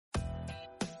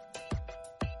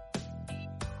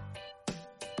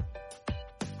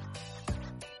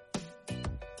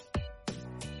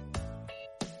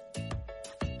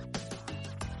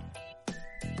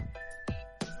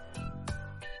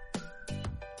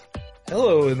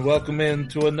Hello and welcome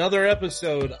into another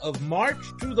episode of March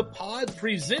to the Pod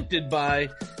presented by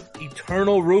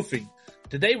Eternal Roofing.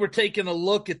 Today we're taking a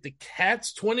look at the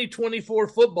Cats 2024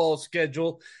 football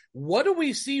schedule. What do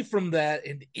we see from that,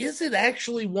 and is it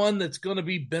actually one that's going to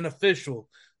be beneficial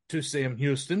to Sam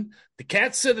Houston? The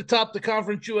Cats sit atop the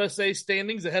Conference USA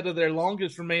standings ahead of their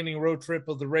longest remaining road trip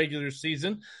of the regular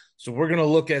season. So we're going to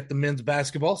look at the men's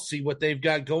basketball, see what they've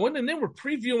got going, and then we're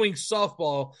previewing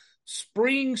softball.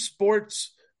 Spring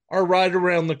sports are right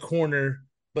around the corner,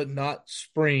 but not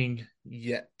spring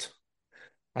yet.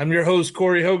 I'm your host,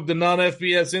 Corey Hogue, the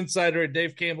non-FBS insider at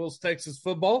Dave Campbell's Texas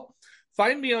Football.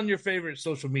 Find me on your favorite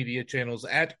social media channels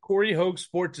at Corey Hogue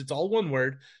Sports. It's all one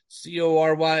word,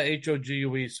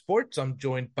 CORYHOGUE Sports. I'm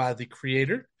joined by the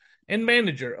creator and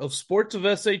manager of Sports of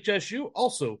SHSU,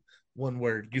 also one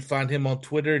word. You find him on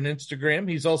Twitter and Instagram.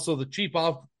 He's also the chief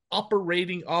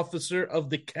operating officer of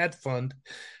the Cat Fund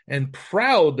and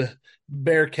proud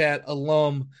Bearcat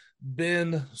alum,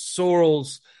 Ben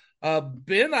Sorrells.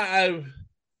 Ben, I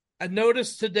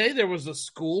noticed today there was a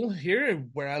school here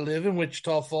where I live in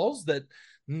Wichita Falls that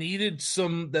needs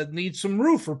some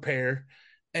roof repair.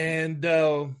 And,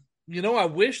 I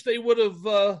wish they would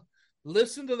have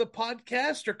listened to the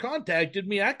podcast or contacted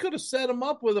me. I could have set them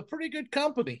up with a pretty good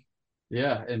company.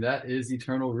 Yeah, and that is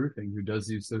Eternal Roofing, who does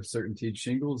use those CertainTeed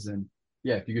shingles. And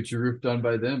yeah, if you get your roof done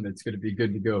by them, it's going to be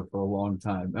good to go for a long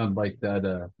time. Unlike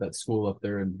that school up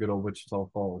there in good old Wichita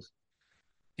Falls.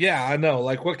 Yeah, I know.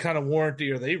 Like, what kind of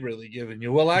warranty are they really giving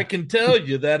you? Well, I can tell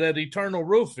you that at Eternal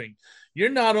Roofing, you're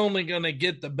not only going to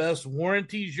get the best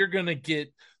warranties, you're going to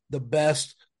get the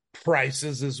best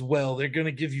prices as well. They're going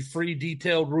to give you free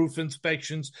detailed roof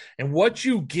inspections, and what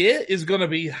you get is going to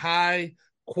be high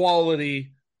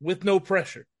quality with no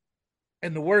pressure.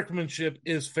 And the workmanship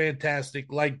is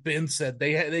fantastic. Like Ben said,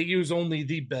 they use only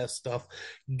the best stuff.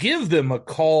 Give them a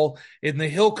call in the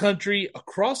Hill Country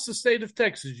across the state of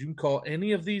Texas. You can call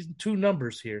any of these two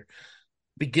numbers here,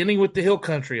 beginning with the Hill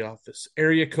Country office,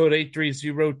 area code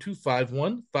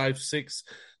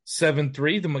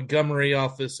 830-251-5673. The Montgomery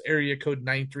office, area code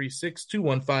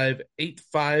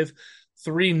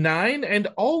 936-215-8539. And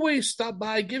always stop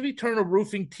by, give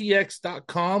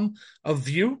EternalRoofingTX.com a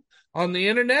view on the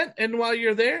internet, and while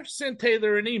you're there, send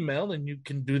Taylor an email, and you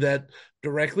can do that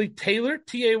directly. Taylor,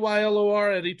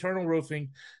 Taylor, at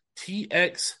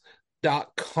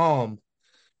EternalRoofingTX.com.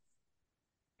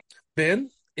 Ben,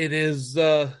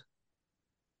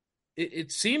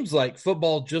 it seems like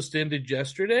football just ended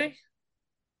yesterday,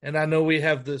 and I know we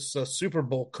have this Super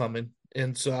Bowl coming,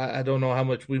 and so I don't know how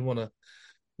much we want to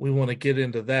get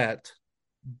into that,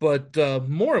 but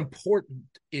more important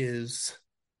is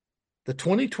the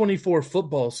 2024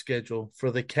 football schedule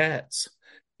for the Cats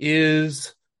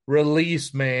is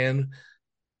released, man.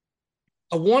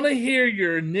 I want to hear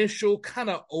your initial kind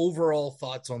of overall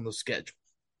thoughts on the schedule.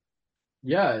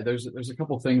 Yeah, there's a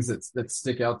couple things that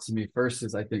stick out to me. First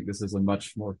is I think this is a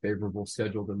much more favorable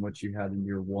schedule than what you had in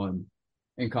year one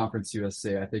in Conference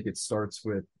USA. I think it starts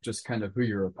with just kind of who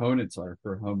your opponents are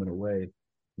for home and away.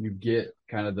 You get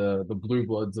kind of the blue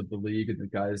bloods of the league and the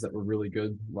guys that were really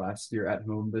good last year at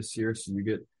home this year. So you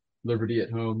get Liberty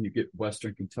at home, you get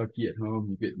Western Kentucky at home,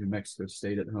 you get New Mexico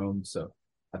State at home. So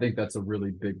I think that's a really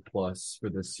big plus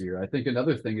for this year. I think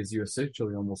another thing is you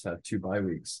essentially almost have 2 bye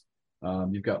weeks.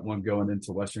 You've got one going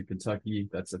into Western Kentucky.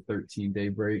 That's a 13-day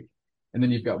break. And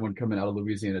then you've got one coming out of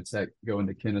Louisiana Tech going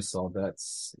to Kennesaw.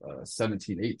 That's a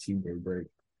 17, 18-day break.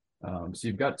 So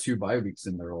you've got 2 bye weeks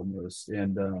in there almost.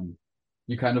 And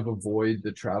you kind of avoid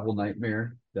the travel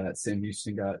nightmare that Sam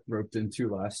Houston got roped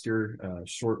into last year.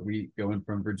 Short week going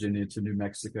from Virginia to New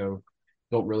Mexico.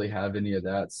 Don't really have any of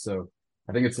that. So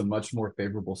I think it's a much more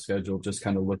favorable schedule just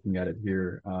kind of looking at it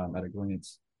here at a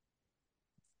glance.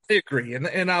 I agree.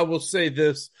 And I will say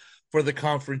this for the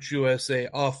Conference USA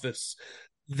office.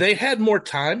 They had more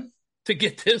time to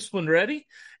get this one ready.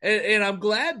 And I'm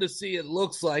glad to see it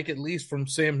looks like, at least from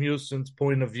Sam Houston's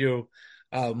point of view,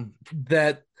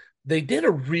 that they did a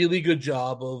really good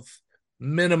job of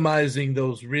minimizing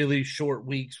those really short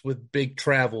weeks with big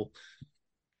travel.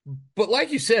 But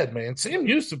like you said, man, Sam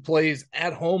Houston plays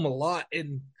at home a lot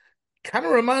and kind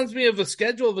of reminds me of a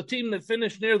schedule of a team that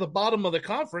finished near the bottom of the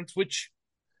conference, which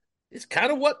is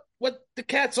kind of what the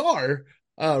Cats are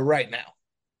right now.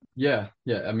 Yeah.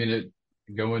 I mean,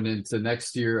 going into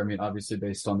next year, I mean, obviously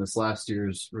based on this last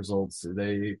year's results,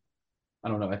 I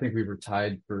don't know. I think we were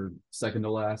tied for second to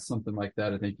last, something like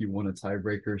that. I think you won a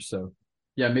tiebreaker. So,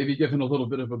 yeah, maybe giving a little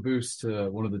bit of a boost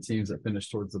to one of the teams that finished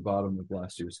towards the bottom of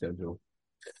last year's schedule.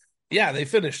 Yeah, they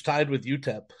finished tied with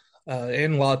UTEP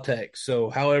and La Tech. So,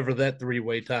 however, that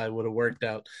three-way tie would have worked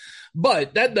out.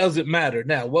 But that doesn't matter.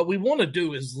 Now, what we want to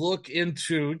do is look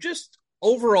into just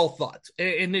overall thoughts.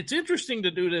 And it's interesting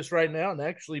to do this right now. And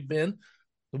actually, Ben,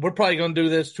 we're probably going to do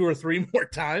this 2 or 3 more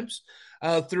times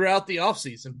throughout the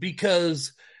offseason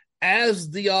because as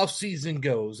the offseason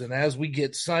goes and as we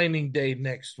get signing day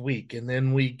next week and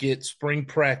then we get spring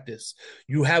practice,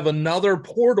 you have another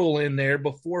portal in there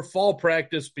before fall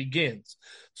practice begins.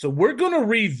 So we're going to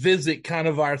revisit kind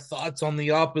of our thoughts on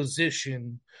the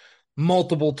opposition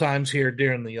multiple times here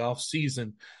during the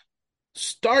offseason,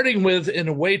 starting with an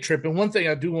away trip. And one thing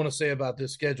I do want to say about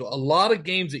this schedule, a lot of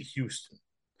games at Houston,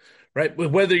 right?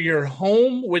 Whether you're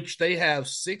home, which they have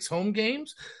 6 home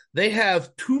games, they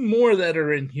have 2 more that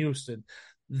are in Houston.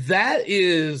 That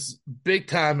is big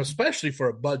time, especially for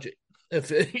a budget. If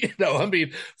I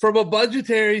mean, from a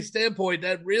budgetary standpoint,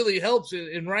 that really helps.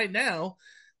 And right now,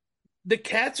 the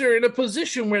Cats are in a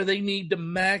position where they need to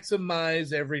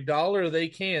maximize every dollar they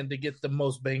can to get the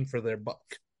most bang for their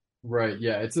buck. Right.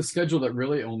 Yeah. It's a schedule that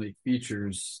really only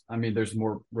features, I mean, there's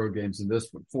more road games than this,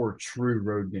 but 4 true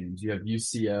road games. You have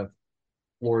UCF,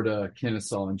 Florida,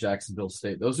 Kennesaw, and Jacksonville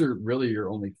State. Those are really your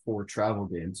only 4 travel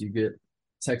games. You get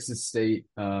Texas State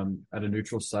at a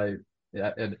neutral site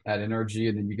at NRG,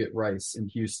 and then you get Rice in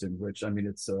Houston, which, I mean,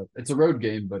 it's a road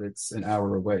game, but it's an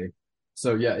hour away.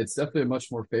 So yeah, it's definitely a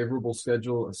much more favorable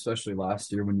schedule, especially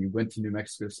last year when you went to New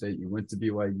Mexico State, you went to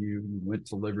BYU, you went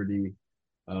to Liberty.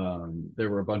 There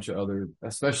were a bunch of other,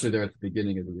 especially there at the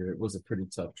beginning of the year, it was a pretty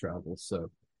tough travel. So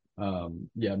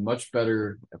yeah, much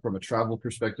better from a travel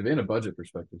perspective and a budget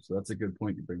perspective. So that's a good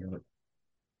point you bring up.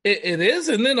 It is.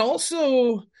 And then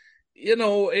also,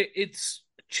 it's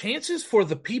chances for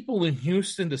the people in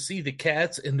Houston to see the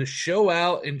Cats and to show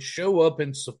out and show up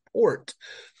and support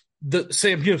the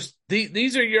Sam Houston.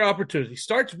 These are your opportunities.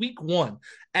 Starts week 1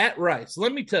 at Rice.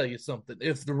 Let me tell you something.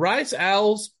 If the Rice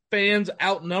Owls fans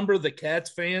outnumber the Cats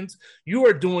fans, you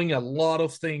are doing a lot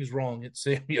of things wrong at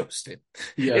Sam Houston.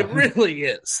 Yeah. It really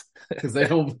is. Because they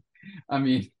don't, I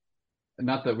mean,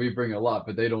 not that we bring a lot,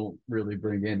 but they don't really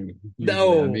bring any. Usually.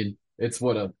 No. I mean, it's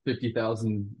what, a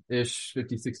 50,000-ish,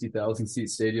 60,000 seat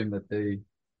stadium that they,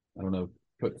 I don't know,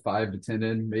 put 5 to 10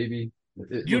 in, maybe.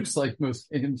 It looks like most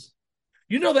games.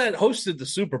 You know that hosted the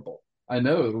Super Bowl. I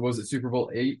know. Was it Super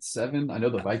Bowl 8, 7? I know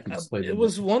the Vikings played. It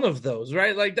was one of those,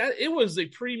 right? Like that. It was a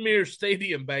premier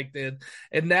stadium back then,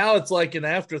 and now it's like an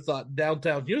afterthought in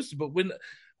downtown Houston. But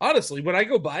honestly, when I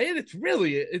go by it,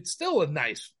 it's still a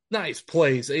nice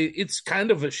place. It's kind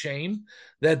of a shame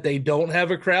that they don't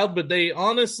have a crowd, but they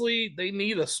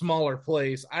need a smaller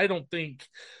place. I don't think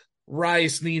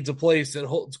Rice needs a place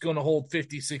that's going to hold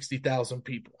 50, 60,000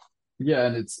 people. Yeah,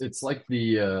 and it's like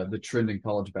the trend in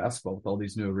college basketball with all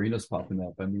these new arenas popping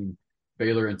up. I mean,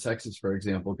 Baylor in Texas, for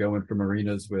example, going from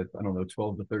arenas with, I don't know,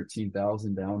 12 to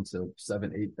 13,000 down to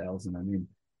 7, 8,000. I mean,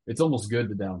 it's almost good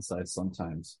to downsize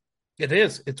sometimes. It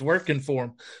is. It's working for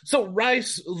them. So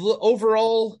Rice,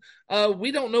 overall,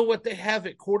 we don't know what they have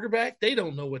at quarterback. They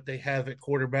don't know what they have at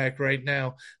quarterback right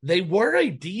now. They were a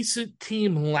decent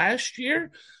team last year,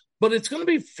 but it's going to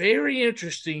be very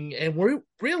interesting, and we're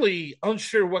really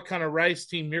unsure what kind of Rice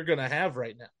team you're going to have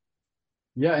right now.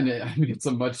 Yeah, and I mean, it's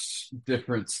a much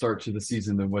different start to the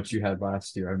season than what you had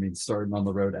last year. I mean, starting on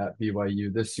the road at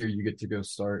BYU. This year, you get to go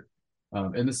start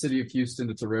in the city of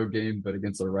Houston. It's a road game, but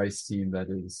against a Rice team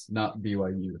that is not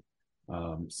BYU.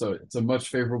 So it's a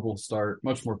much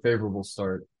more favorable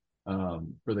start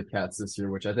for the Cats this year,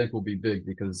 which I think will be big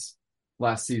because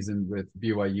last season with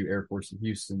BYU, Air Force, and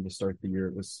Houston to start the year,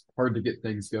 it was hard to get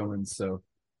things going. So,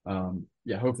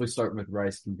 yeah, hopefully starting with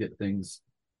Rice can get things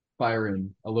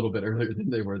firing a little bit earlier than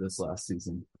they were this last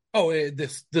season. Oh,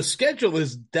 the schedule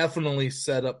is definitely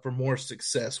set up for more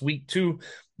success. Week 2,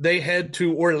 they head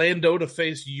to Orlando to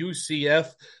face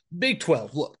UCF. Big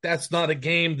 12. Look, that's not a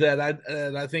game that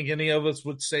I think any of us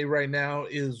would say right now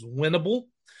is winnable.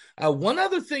 One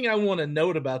other thing I want to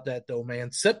note about that, though,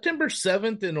 man, September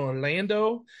 7th in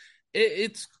Orlando,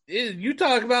 you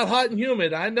talk about hot and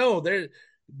humid. I know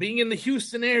being in the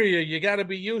Houston area, you got to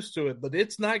be used to it, but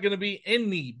it's not going to be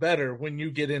any better when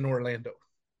you get in Orlando.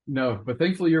 No, but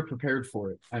thankfully you're prepared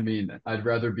for it. I mean, I'd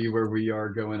rather be where we are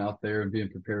going out there and being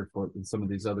prepared for it than some of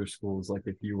these other schools. Like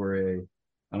if you were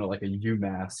like a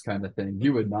UMass kind of thing,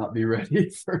 you would not be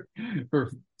ready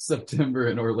for September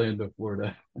in Orlando,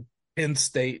 Florida. Penn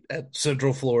State at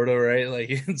Central Florida, right? Like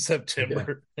in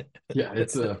September. Yeah,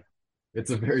 it's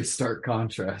a very stark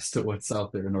contrast to what's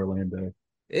out there in Orlando.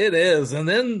 It is. And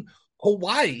then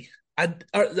Hawaii.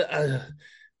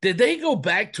 Did they go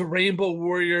back to Rainbow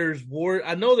Warriors?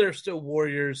 I know they're still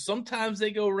Warriors. Sometimes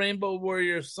they go Rainbow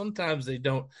Warriors. Sometimes they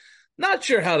don't. Not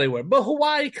sure how they were, but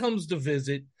Hawaii comes to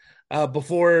visit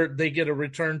before they get a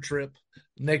return trip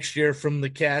next year from the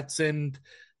Cats. And,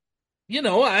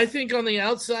 I think on the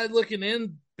outside looking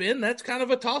in, Ben, that's kind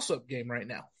of a toss-up game right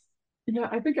now. Yeah,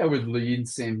 I think I would lean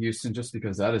Sam Houston just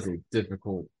because that is a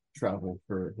difficult travel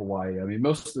for Hawaii. I mean,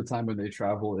 most of the time when they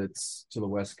travel, it's to the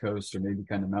West Coast or maybe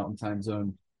kind of mountain time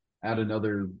zone. Add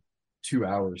another 2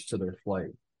 hours to their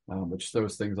flight, which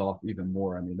throws things off even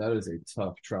more. I mean, that is a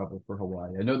tough travel for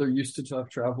Hawaii. I know they're used to tough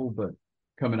travel, but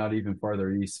coming out even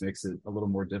farther east makes it a little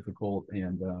more difficult.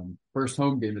 And first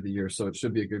home game of the year, so it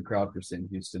should be a good crowd for Sam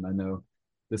Houston. I know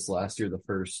this last year, the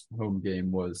first home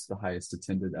game was the highest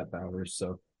attended at Bowers.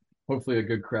 So hopefully a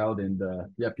good crowd. And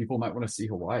yeah, people might want to see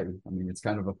Hawaii. I mean, it's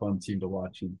kind of a fun team to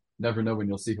watch. You never know when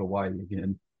you'll see Hawaii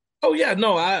again. Oh yeah,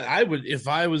 no, I would if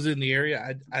I was in the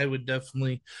area, I would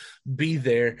definitely be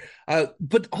there.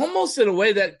 But almost in a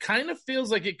way that kind of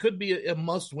feels like it could be a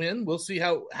must win. We'll see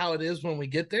how it is when we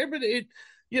get there. But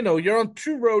you're on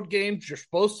two road games. You're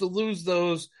supposed to lose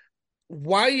those.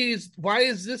 Why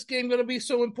is this game going to be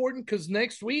so important? Because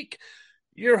next week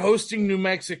you're hosting New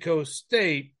Mexico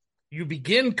State. You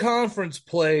begin conference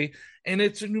play, and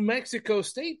it's a New Mexico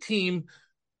State team.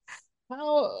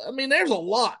 Well, I mean, there's a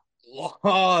lot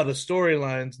of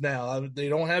storylines now. They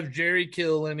don't have Jerry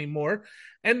Kill anymore,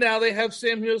 and now they have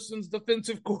Sam Houston's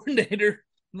defensive coordinator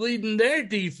leading their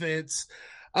defense.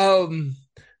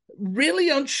 Really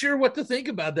unsure what to think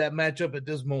about that matchup at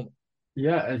this moment.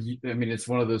 Yeah, I mean, it's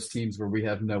one of those teams where we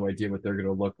have no idea what they're going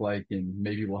to look like, and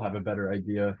maybe we'll have a better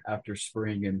idea after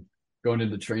spring and going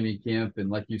into training camp. And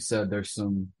like you said, there's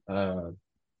some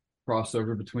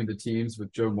crossover between the teams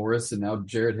with Joe Morris and now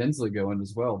Jared Hensley going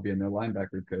as well, being their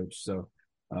linebacker coach. So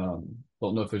don't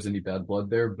know if there's any bad blood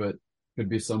there, but could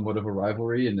be somewhat of a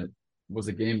rivalry. And it was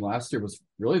a game last year, was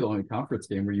really the only conference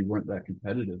game where you weren't that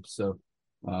competitive. So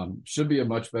should be a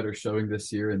much better showing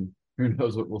this year. And who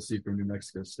knows what we'll see from New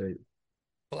Mexico State.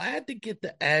 Glad to get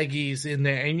the Aggies in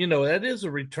there. And that is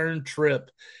a return trip.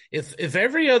 If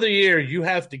every other year you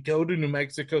have to go to New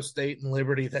Mexico State and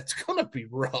Liberty, that's gonna be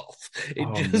rough.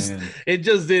 It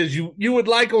just is. You would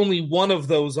like only one of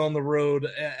those on the road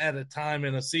at a time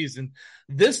in a season.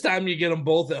 This time you get them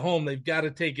both at home. They've got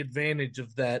to take advantage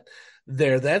of that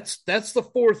there. That's the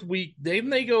fourth week. Then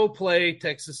they go play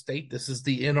Texas State. This is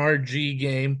the NRG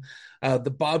game. The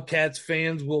Bobcats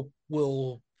fans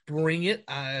will bring it.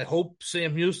 I hope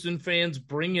Sam Houston fans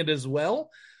bring it as well.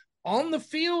 On the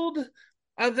field,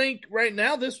 I think right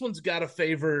now this one's got to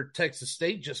favor Texas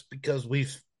State just because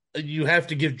you have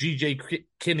to give G.J.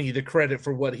 Kinney the credit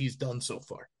for what he's done so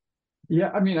far.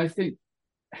 Yeah, I mean, I think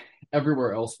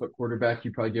everywhere else but quarterback,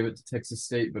 you probably give it to Texas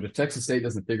State. But if Texas State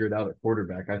doesn't figure it out at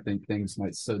quarterback, I think things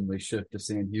might suddenly shift to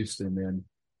Sam Houston. And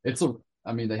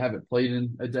they haven't played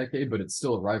in a decade, but it's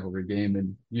still a rivalry game,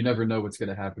 and you never know what's going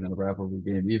to happen in a rivalry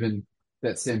game. Even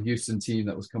that Sam Houston team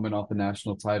that was coming off the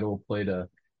national title played a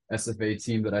SFA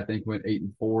team that I think went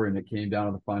 8-4, and it came down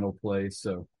to the final play.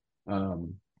 So no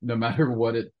matter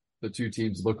what the two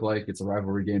teams look like, it's a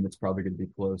rivalry game. It's probably going to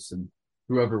be close, and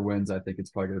whoever wins, I think it's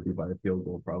probably going to be by a field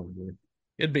goal, probably.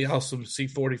 It'd be awesome to see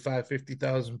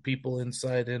 50,000 people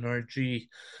inside NRG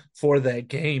for that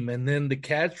game. And then the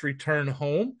Cats return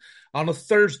home on a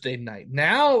Thursday night.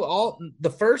 Now,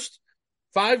 the first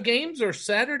 5 games are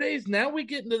Saturdays. Now we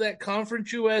get into that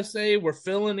Conference USA. We're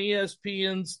filling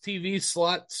ESPN's TV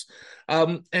slots.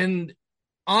 And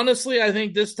honestly, I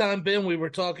think this time, Ben, we were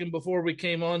talking before we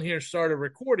came on here, started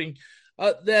recording,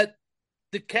 that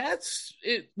the Cats,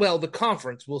 the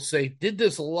conference, we'll say, did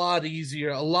this a lot easier,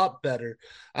 a lot better.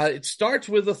 It starts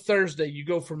with a Thursday. You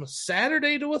go from a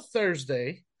Saturday to a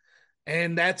Thursday,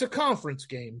 and that's a conference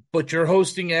game. But you're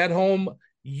hosting at home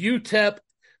UTEP,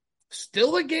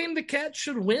 still a game the Cats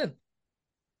should win.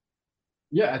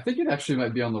 Yeah, I think it actually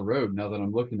might be on the road now that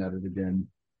I'm looking at it again.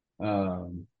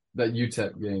 That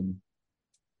UTEP game.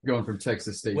 Going from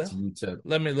Texas State to UTEP.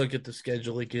 Let me look at the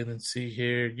schedule again and see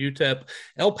here. UTEP,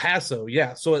 El Paso.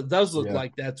 Yeah, so it does look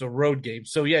like that's a road game.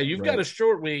 So, yeah, you've got a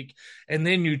short week, and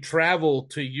then you travel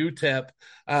to UTEP.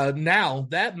 Now,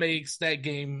 that makes that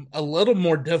game a little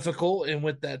more difficult, and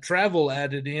with that travel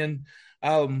added in,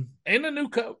 and a new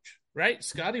coach, right?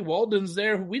 Scotty Walden's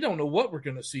there. We don't know what we're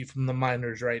going to see from the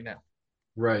Miners right now.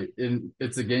 Right, and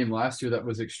it's a game last year that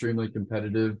was extremely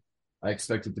competitive. I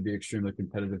expect it to be extremely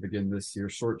competitive again this year.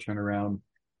 Short turnaround,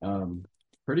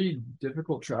 pretty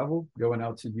difficult travel going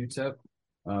out to UTEP.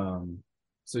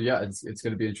 So yeah, it's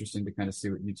going to be interesting to kind of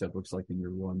see what UTEP looks like in year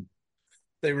one.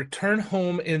 They return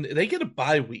home and they get a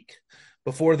bye week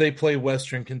before they play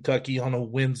Western Kentucky on a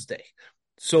Wednesday.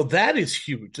 So that is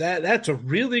huge. That's a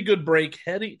really good break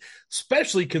heading,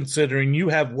 especially considering you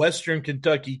have Western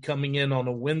Kentucky coming in on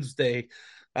a Wednesday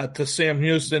to Sam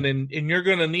Houston, and you're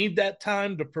going to need that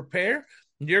time to prepare.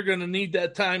 You're going to need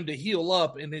that time to heal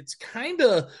up, and it's kind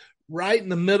of right in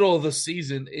the middle of the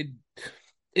season.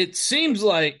 It seems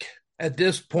like at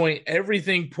this point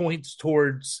everything points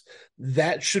towards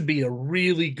that should be a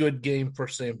really good game for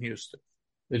Sam Houston.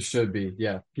 It should be,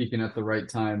 yeah, peaking at the right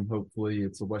time. Hopefully,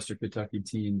 it's a Western Kentucky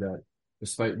team that,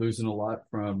 despite losing a lot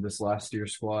from this last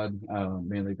year's squad,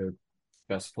 mainly their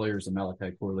best players in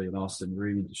Malachi Corley and Austin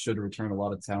Reed, should return a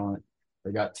lot of talent.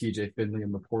 They got TJ Finley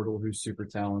in the portal, who's super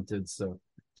talented. So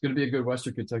it's going to be a good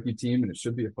Western Kentucky team, and it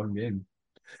should be a fun game.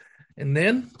 And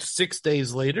then 6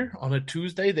 days later, on a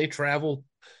Tuesday, they travel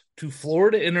to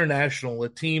Florida International, a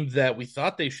team that we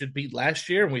thought they should beat last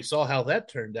year, and we saw how that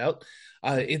turned out.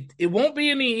 It won't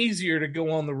be any easier to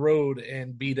go on the road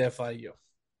and beat FIU.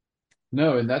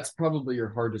 No, and that's probably your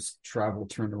hardest travel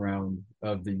turnaround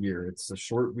of the year. It's a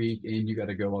short week, and you got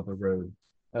to go on the road.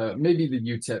 Maybe the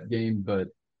UTEP game, but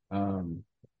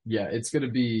yeah, it's gonna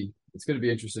be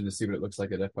interesting to see what it looks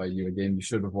like at FIU. A game you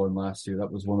should have won last year.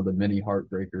 That was one of the many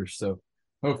heartbreakers. So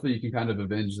hopefully you can kind of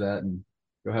avenge that and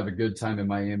go have a good time in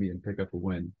Miami and pick up a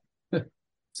win.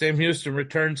 Sam Houston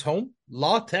returns home.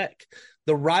 La Tech,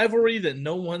 the rivalry that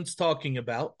no one's talking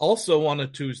about, also on a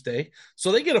Tuesday.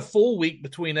 So they get a full week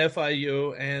between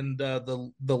FIU and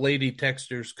the Lady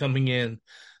Texters coming in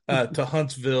to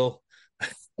Huntsville.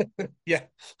 Yeah.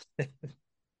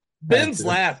 Ben's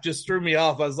laugh just threw me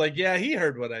off. I was like, yeah, he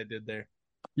heard what I did there.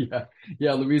 Yeah,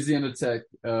 yeah. Louisiana Tech.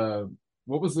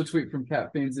 What was the tweet from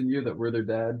Cat Fans and you that we're their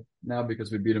dad now because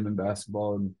we beat them in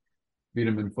basketball and beat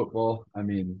them in football? I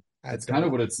mean, that's kind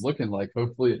of what it's looking like.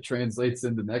 Hopefully, it translates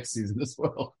into next season as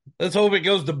well. Let's hope it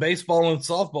goes to baseball and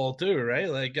softball too, right?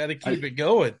 Like, got to keep it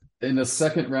going. In the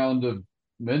second round of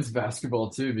men's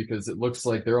basketball too, because it looks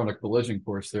like they're on a collision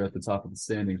course there at the top of the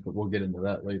standings. But we'll get into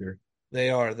that later. They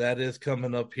are. That is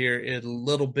coming up here in a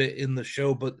little bit in the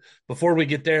show. But before we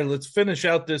get there, let's finish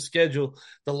out this schedule.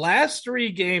 The last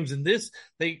three games in this,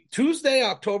 Tuesday,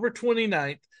 October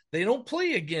 29th, they don't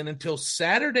play again until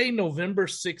Saturday, November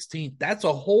 16th. That's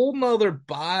a whole nother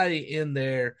bye in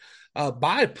there,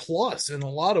 bye plus in a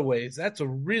lot of ways. That's a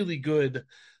really good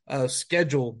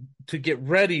schedule to get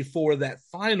ready for that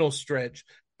final stretch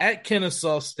at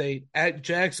Kennesaw State, at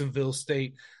Jacksonville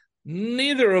State.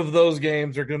 Neither of those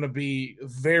games are going to be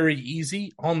very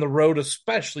easy on the road,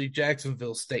 especially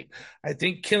Jacksonville State. I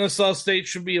think Kennesaw State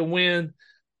should be a win.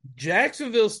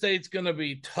 Jacksonville State's going to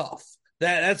be tough.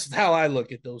 That's how I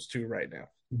look at those two right now.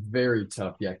 Very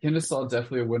tough. Yeah, Kennesaw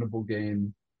definitely a winnable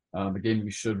game, a game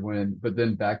we should win. But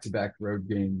then back-to-back road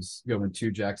games going to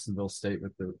Jacksonville State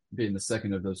with being the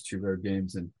second of those two road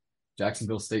games, and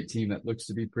Jacksonville State team that looks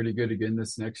to be pretty good again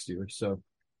this next year. So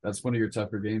that's one of your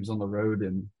tougher games on the road,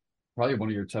 and probably one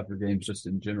of your tougher games just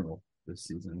in general this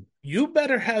season. You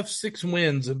better have 6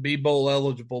 wins and be bowl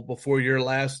eligible before your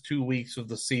last 2 weeks of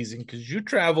the season, because you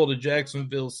travel to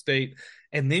Jacksonville State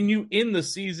and then you end the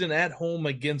season at home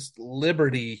against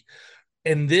Liberty.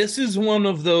 And this is one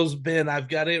of those, Ben, I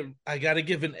got to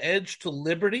give an edge to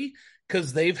Liberty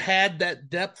because they've had that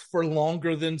depth for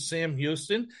longer than Sam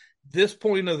Houston. This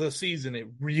point of the season, it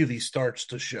really starts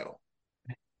to show.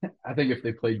 I think if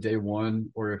they played day one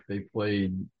or if they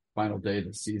played final day of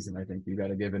the season, I think you got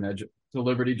to give an edge to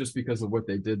Liberty just because of what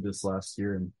they did this last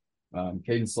year. And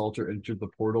Caden Salter entered the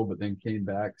portal, but then came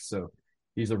back. So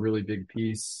he's a really big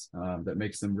piece that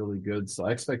makes them really good. So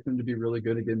I expect them to be really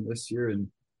good again this year. And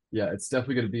yeah, it's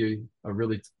definitely going to be a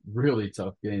really, really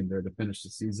tough game there to finish the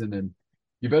season. And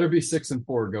you better be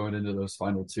 6-4 going into those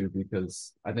final two,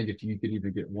 because I think if you could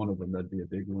even get one of them, that'd be a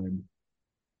big win.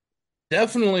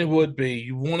 Definitely would be.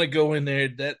 You want to go in there,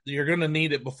 that you're going to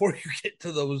need it before you get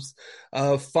to those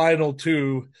final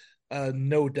two,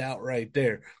 no doubt right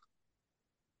there.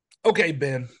 Okay,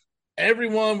 Ben,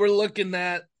 everyone we're looking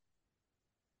at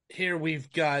here, we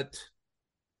got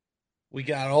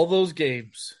all those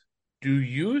games. Do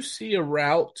you see a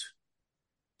route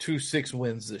to 6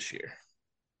 wins this year?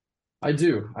 I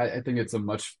do. I think it's a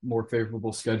much more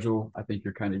favorable schedule. I think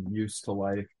you're kind of used to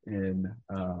life in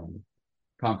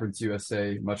Conference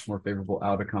USA, much more favorable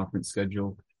out of conference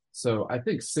schedule. So I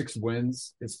think 6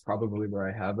 wins is probably where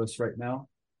I have us right now.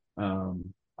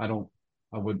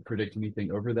 I wouldn't predict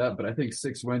anything over that, but I think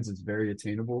 6 wins is very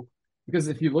attainable, because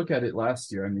if you look at it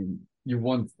last year, I mean, you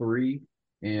won 3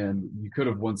 and you could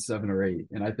have won 7 or 8.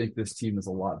 And I think this team is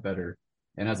a lot better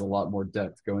and has a lot more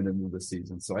depth going into the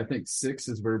season. So I think 6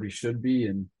 is where we should be.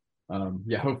 And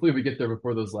yeah, hopefully we get there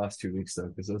before those last 2 weeks though,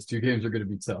 because those 2 games are going to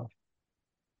be tough.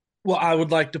 Well, I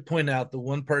would like to point out the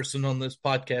one person on this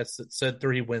podcast that said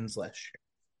 3 wins last year.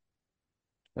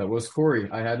 That was Corey.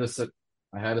 I had us at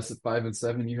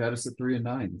 5-7. You had us at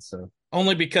 3-9. So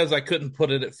Only because I couldn't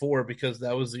put it at 4 because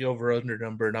that was the over under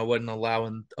number and I wasn't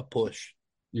allowing a push.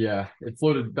 yeah, it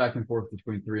floated back and forth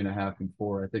between 3.5 and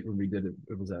 4. I think when we did it,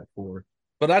 it was at 4.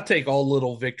 But I take all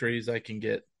little victories I can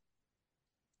get.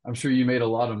 I'm sure you made a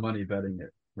lot of money betting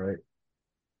it, right?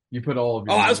 You put all of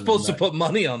Oh, your I was money in supposed to put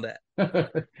money on that.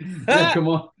 that. Yeah, come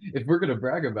on. If we're gonna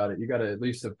brag about it, you got to at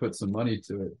least have put some money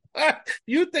to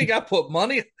You think I put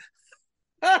money?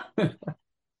 it.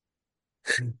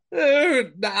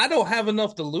 I don't have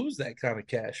enough to lose that kind of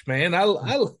cash, man.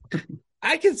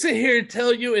 I can sit here and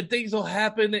tell you and things will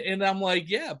happen, and I'm like,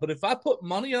 yeah, but if I put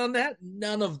money on that,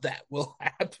 none of that will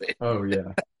happen. Oh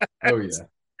yeah. Oh yeah.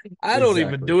 I don't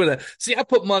even Exactly. do that. See, I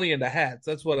put money into hats.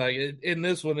 That's what I in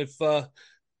this one.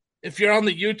 If you're on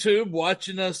the YouTube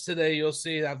watching us today, you'll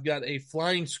see I've got a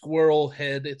flying squirrel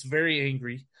head. It's very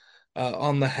angry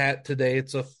on the hat today.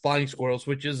 It's a flying squirrels,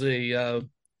 which is a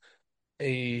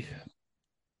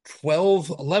 12,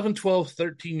 11, 12,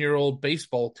 13-year old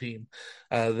baseball team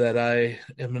that I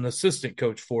am an assistant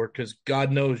coach for because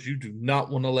God knows you do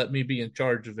not want to let me be in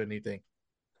charge of anything.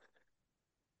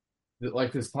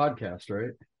 Like this podcast,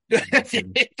 right?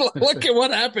 Look at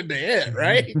what happened to it,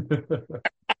 right?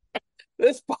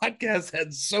 This podcast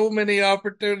had so many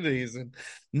opportunities, and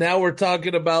now we're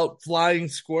talking about flying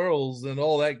squirrels and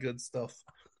all that good stuff.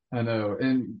 I know.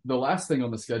 And the last thing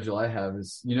on the schedule I have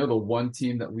is, the one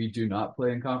team that we do not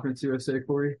play in Conference USA,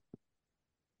 Corey?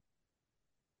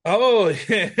 Oh,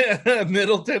 yeah.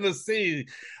 Middle Tennessee.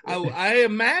 I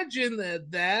imagine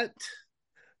that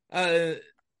uh,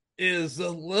 is a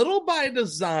little by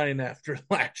design after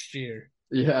last year.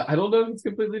 Yeah, I don't know if it's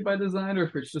completely by design or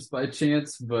if it's just by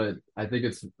chance, but I think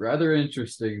it's rather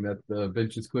interesting that the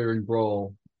benches clearing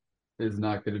brawl is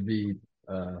not going to be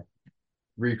uh,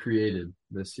 recreated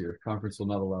this year. Conference will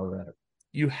not allow that.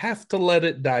 You have to let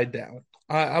it die down.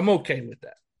 I'm okay with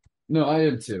that. No, I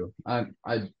am too.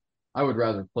 I would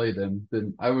rather play them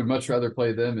than I would much rather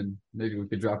play them, and maybe we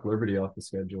could drop Liberty off the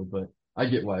schedule. But I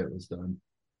get why it was done.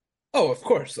 Oh, of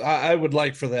course. I would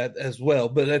like for that as well.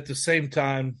 But at the same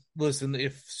time, listen,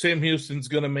 if Sam Houston's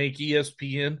going to make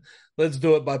ESPN, let's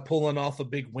do it by pulling off a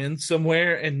big win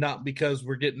somewhere and not because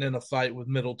we're getting in a fight with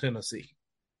Middle Tennessee.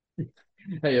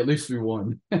 Hey, at least we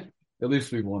won. At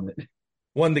least we won it.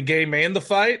 Won the game and the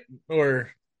fight?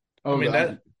 Or, I Oh, mean,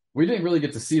 that, we didn't really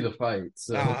get to see the fight,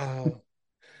 so uh,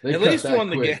 they at cut least that won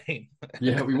the quick. game.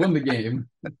 Yeah, we won the game.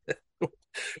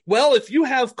 Well, if you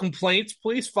have complaints,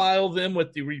 please file them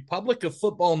with the Republic of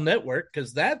Football Network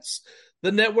because that's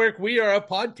the network we are a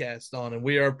podcast on, and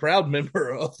we are a proud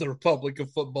member of the Republic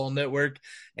of Football Network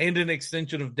and an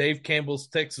extension of Dave Campbell's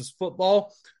Texas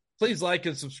Football. Please like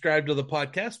and subscribe to the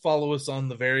podcast. Follow us on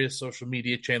the various social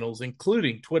media channels,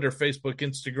 including Twitter, Facebook,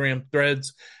 Instagram,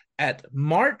 Threads at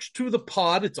March to the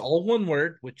Pod. It's all one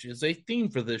word, which is a theme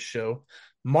for this show.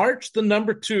 March the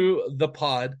number 2, the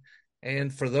pod.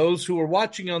 And for those who are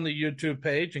watching on the YouTube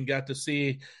page and get to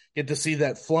see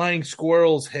that flying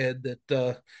squirrel's head,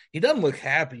 that he doesn't look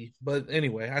happy, but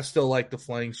anyway, I still like the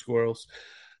flying squirrels.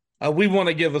 We want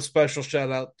to give a special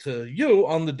shout out to you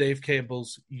on the Dave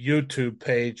Campbell's YouTube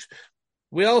page.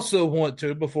 We also want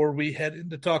to, before we head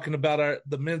into talking about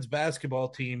the men's basketball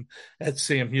team at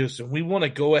Sam Houston, we want to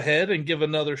go ahead and give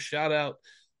another shout out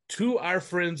to our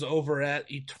friends over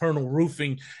at Eternal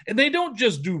Roofing. And they don't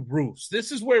just do roofs.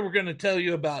 This is where we're going to tell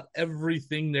you about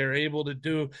everything they're able to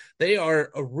do. They are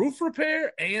a roof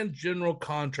repair and general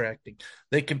contracting.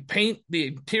 They can paint the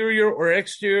interior or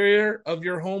exterior of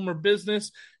your home or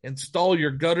business, install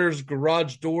your gutters,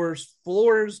 garage doors,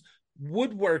 floors,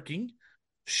 woodworking,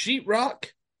 sheetrock.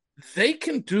 They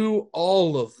can do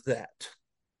all of that.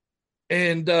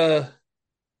 And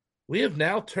we have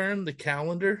now turned the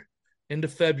calendar into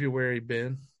February,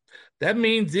 Ben. That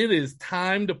means it is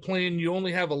time to plan. You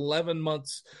only have 11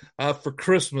 months for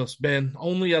Christmas, Ben.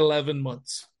 Only 11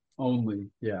 months. Only,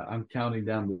 yeah, I'm counting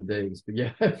down the days. But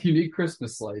yeah, if you need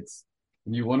Christmas lights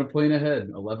and you want to plan ahead,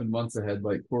 11 months ahead,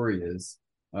 like Corey is,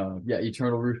 yeah,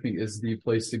 Eternal Roofing is the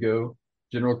place to go.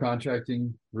 General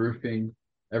contracting, roofing,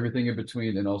 everything in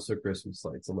between, and also Christmas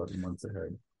lights 11 months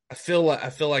ahead. I feel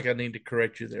like I need to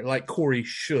correct you there. Like Corey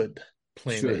should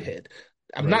plan ahead.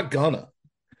 I'm Right. not gonna.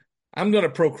 I'm gonna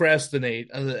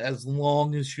procrastinate as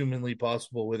long as humanly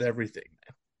possible with everything.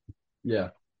 Yeah,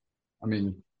 I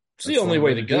mean, It's the only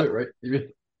way to go. do it, right?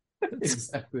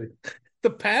 Exactly. The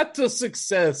path to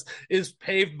success is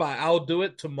paved by I'll do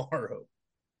it tomorrow.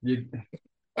 You,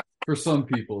 for some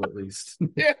people at least.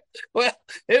 Yeah, well,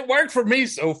 it worked for me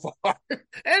so far.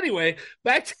 Anyway,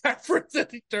 back to our friends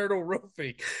at Eternal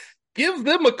Roofing. Give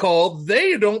them a call.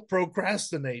 They don't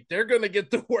procrastinate. They're going to get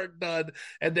the work done,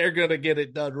 and they're going to get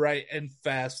it done right and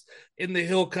fast. In the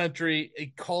Hill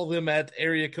Country, call them at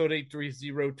area code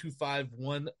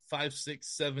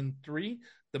 830-251-5673.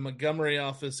 The Montgomery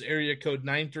office, area code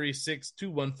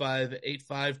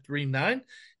 936-215-8539.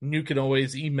 And you can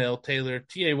always email Taylor,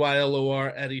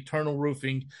 Taylor, at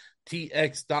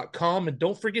eternalroofingtx.com. And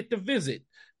don't forget to visit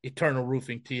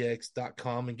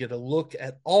eternalroofingtx.com and get a look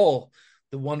at all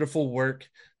the wonderful work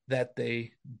that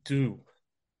they do.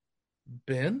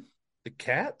 Ben, the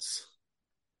Cats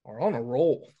are on a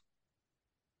roll,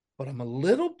 but I'm a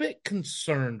little bit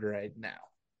concerned right now.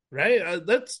 Right?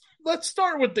 Let's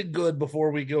start with the good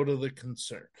before we go to the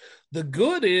concern. The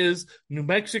good is New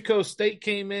Mexico State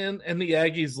came in and the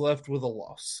Aggies left with a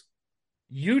loss.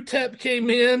 UTEP came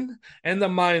in and the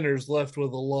Miners left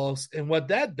with a loss. And what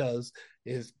that does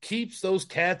is keeps those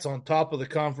Cats on top of the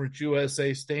Conference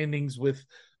USA standings with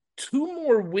two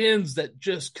more wins that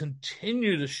just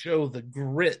continue to show the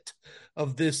grit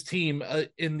of this team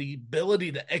in the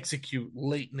ability to execute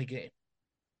late in the game.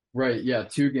 Right. Yeah.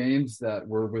 Two games that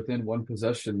were within one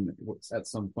possession at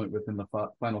some point within the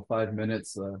final 5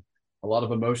 minutes. A lot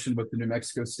of emotion with the New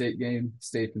Mexico State game.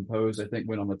 Stayed composed. I think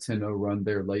went on a 10-0 run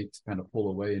there late to kind of pull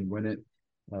away and win it.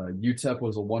 UTEP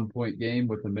was a 1-point game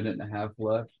with a minute and a half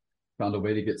left. Found a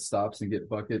way to get stops and get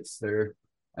buckets there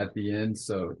at the end.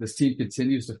 So this team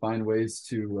continues to find ways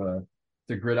to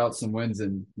grit out some wins.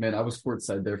 And man, I was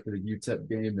courtside there for the UTEP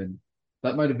game, and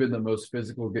that might have been the most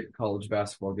physical college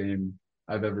basketball game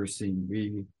I've ever seen.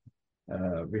 We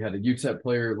had a UTEP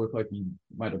player, it looked like he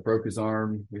might have broke his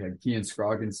arm. We had Kean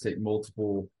Scroggins take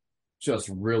multiple just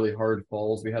really hard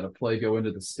falls. We had a play go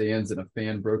into the stands and a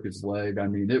fan broke his leg. I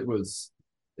mean, it was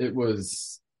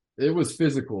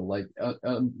physical, like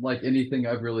anything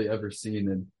I've really ever seen.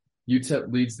 And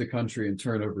UTEP leads the country in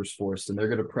turnovers forced, and they're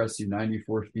going to press you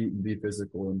 94 feet and be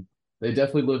physical. And they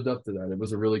definitely lived up to that. It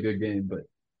was a really good game, but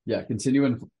yeah,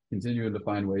 continuing to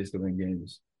find ways to win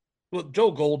games. Well,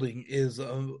 Joe Golding is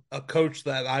a coach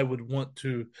that I would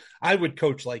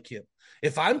coach like him.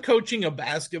 If I'm coaching a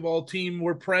basketball team,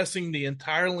 we're pressing the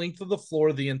entire length of the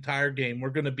floor the entire game. We're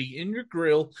going to be in your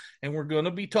grill, and we're going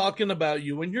to be talking about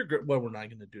you and your grill. Well, we're not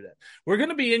going to do that. We're going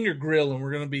to be in your grill, and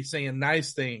we're going to be saying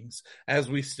nice things as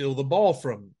we steal the ball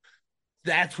from you.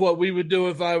 That's what we would do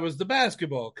if I was the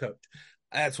basketball coach.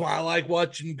 That's why I like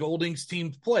watching Golding's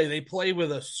teams play. They play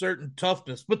with a certain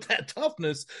toughness, but that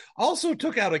toughness also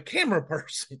took out a camera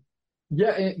person.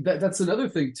 Yeah, and that's another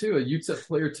thing too. A UTEP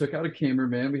player took out a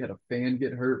cameraman. We had a fan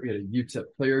get hurt. We had a UTEP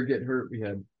player get hurt. We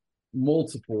had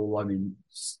multiple. I mean,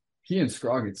 Kean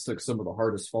Scroggins took some of the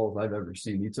hardest falls I've ever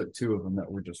seen. He took two of them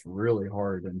that were just really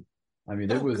hard. And I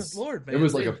mean, it was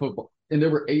like a football. And there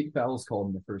were 8 fouls called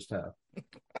in the first half.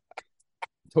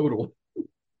 Total.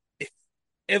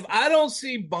 If I don't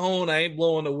see bone, I ain't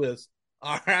blowing a whistle.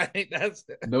 All right, that's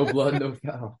it. No blood, no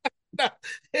foul.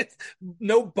 It's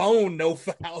no bone, no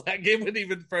foul. That gave it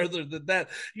even further than that.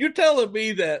 You're telling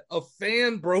me that a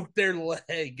fan broke their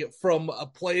leg from a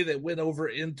play that went over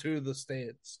into the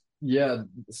stands? Yeah,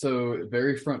 so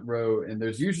very front row, and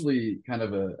there's usually kind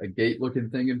of a gate-looking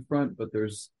thing in front, but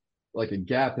there's like a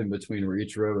gap in between where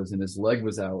each row is, and his leg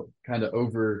was out kind of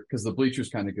over because the bleachers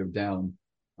kind of go down.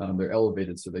 They're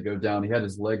elevated, so they go down. He had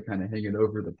his leg kind of hanging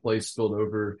over. The play spilled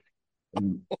over,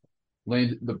 and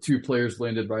the 2 players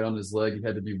landed right on his leg. He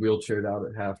had to be wheelchaired out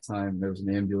at halftime. There was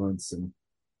an ambulance, and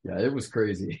yeah, it was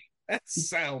crazy. That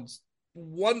sounds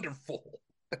wonderful.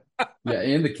 Yeah,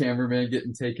 and the cameraman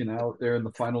getting taken out there in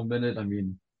the final minute. I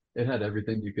mean, it had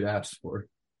everything you could ask for.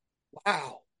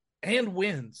 Wow. And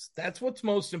wins. That's what's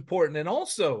most important. And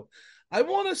also, I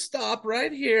want to stop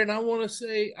right here and I want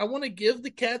to give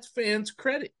the Cats fans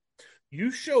credit.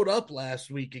 You showed up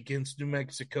last week against New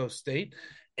Mexico State,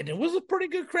 and it was a pretty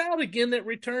good crowd again that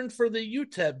returned for the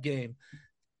UTEP game.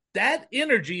 That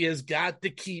energy has got to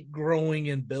keep growing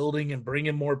and building and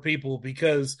bringing more people,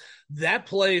 because that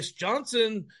place,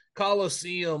 Johnson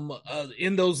Coliseum,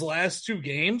 in those last 2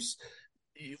 games,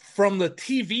 from the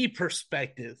TV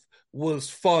perspective, was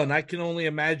fun. I can only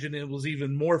imagine it was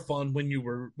even more fun when you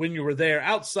were there,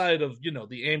 outside of,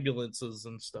 the ambulances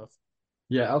and stuff.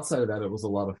 Yeah, outside of that, it was a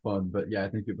lot of fun. But yeah, I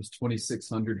think it was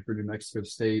 2,600 for New Mexico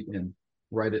State and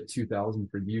right at 2,000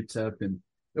 for UTEP. And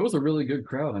it was a really good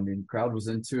crowd. I mean, crowd was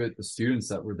into it. The students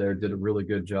that were there did a really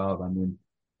good job. I mean,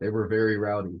 they were very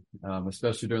rowdy,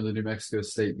 especially during the New Mexico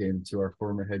State game to our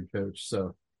former head coach.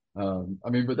 So,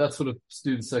 but that's what a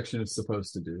student section is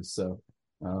supposed to do. So,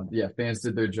 yeah, fans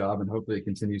did their job, and hopefully it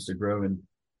continues to grow. And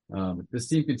If this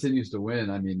team continues to win,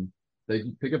 I mean, they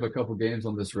can pick up a couple games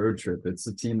on this road trip. It's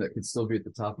a team that could still be at the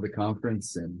top of the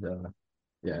conference, and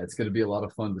yeah, it's going to be a lot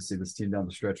of fun to see this team down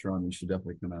the stretch run. You should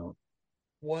definitely come out.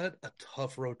 What a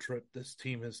tough road trip this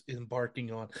team is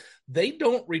embarking on. They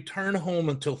don't return home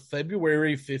until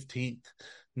February 15th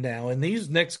now. In these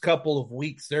next couple of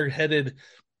weeks, they're headed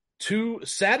to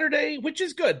Saturday, which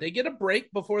is good. They get a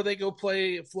break before they go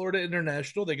play Florida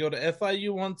International. They go to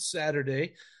FIU on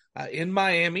Saturday in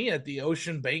Miami at the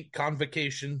Ocean Bank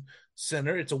Convocation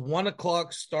Center. It's a 1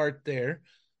 o'clock start there.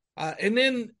 And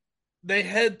then they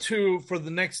head for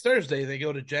the next Thursday, they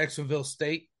go to Jacksonville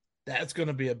State. That's going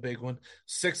to be a big one.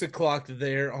 6 o'clock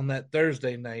there on that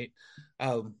Thursday night.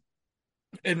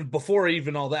 And before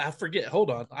even all that, I forget.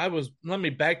 Hold on. Let me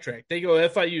backtrack. They go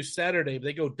FIU Saturday.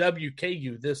 They go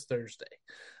WKU this Thursday.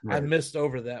 Right. I missed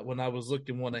over that when I was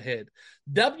looking one ahead.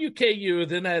 WKU,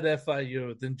 then at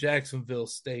FIU, then Jacksonville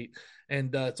State.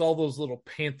 And it's all those little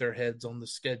Panther heads on the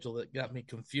schedule that got me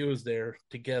confused there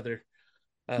together.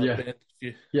 Ben,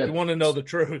 if you want to know the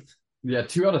truth. Yeah,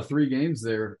 2 out of 3 games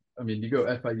there. I mean, you go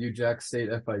FIU, Jack State,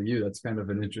 FIU. That's kind of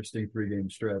an interesting 3-game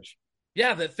stretch.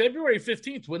 Yeah, that February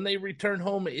 15th when they return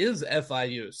home is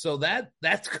FIU. So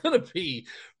that's going to be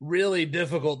really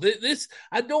difficult. This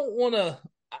I don't want to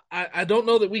I don't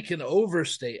know that we can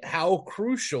overstate how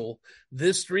crucial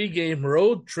this 3-game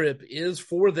road trip is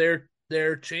for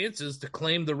their chances to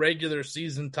claim the regular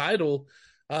season title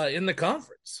in the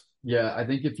conference. Yeah, I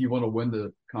think if you want to win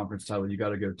the conference title, you got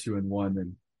to go 2-1.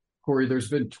 And Corey, there's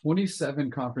been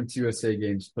 27 Conference USA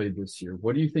games played this year.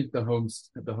 What do you think the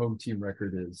home team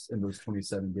record is in those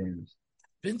 27 games?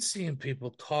 Been seeing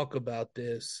people talk about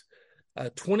this.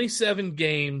 27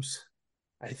 games.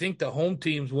 I think the home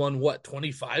team's won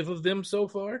 25 of them so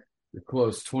far? You're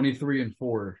close,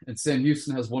 23-4. And Sam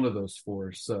Houston has one of those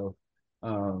 4. So,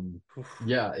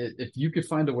 yeah, if you could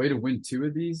find a way to win 2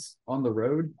 of these on the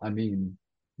road, I mean,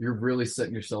 you're really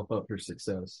setting yourself up for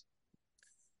success.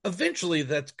 Eventually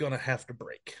that's going to have to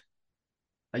break.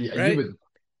 Yeah, right?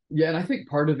 And I think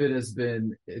part of it has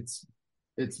been it's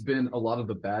been a lot of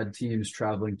the bad teams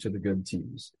traveling to the good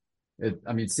teams.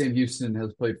 Sam Houston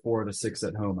has played 4 out of 6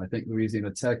 at home. I think Louisiana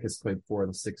Tech has played 4 out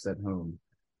of 6 at home.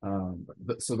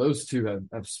 So those two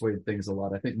have swayed things a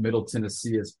lot. I think Middle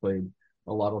Tennessee has played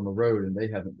a lot on the road, and they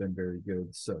haven't been very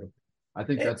good. So I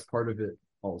think that's part of it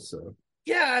also.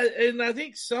 Yeah, and I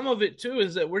think some of it too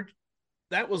is that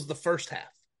that was the first half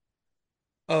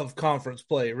of conference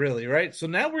play, really, right? So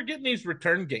now we're getting these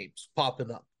return games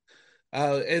popping up.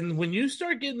 And when you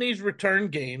start getting these return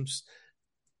games,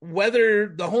 whether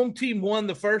the home team won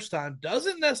the first time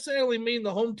doesn't necessarily mean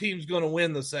the home team's going to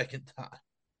win the second time.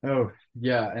 Oh,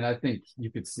 yeah. And I think you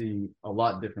could see a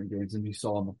lot different games than you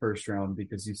saw in the first round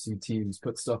because you see teams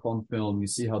put stuff on film. You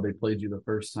see how they played you the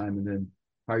first time, and then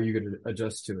how are you going to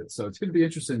adjust to it? So it's going to be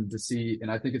interesting to see.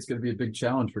 And I think it's going to be a big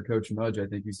challenge for Coach Mudge. I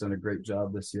think he's done a great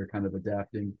job this year kind of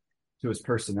adapting to his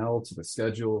personnel, to the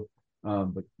schedule.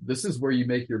 But this is where you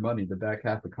make your money, the back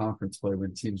half of conference play,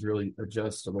 when teams really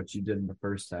adjust to what you did in the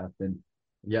first half. And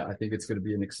yeah, I think it's going to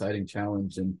be an exciting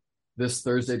challenge. And this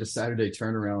Thursday to Saturday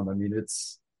turnaround, I mean,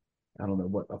 it's, I don't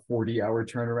know, a 40-hour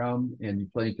turnaround, and you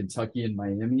play in Kentucky and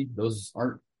Miami. Those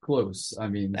aren't close. I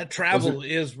mean, that travel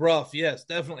is rough. Yes,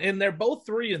 definitely. And they're both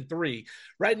 3-3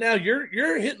 right now.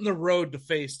 You're hitting the road to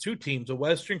face 2 teams, a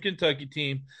Western Kentucky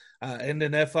team and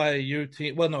an FIU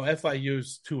team. Well, no,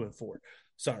 FIU's 2-4.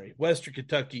 Sorry, Western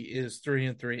Kentucky is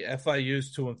 3-3.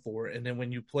 FIU's 2-4, and then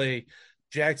when you play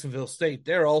Jacksonville State,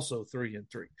 they're also 3-3.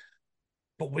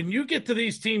 But when you get to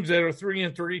these teams that are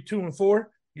 3-3, 2-4,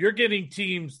 you're getting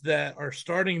teams that are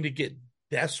starting to get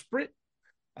desperate,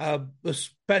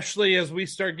 especially as we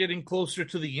start getting closer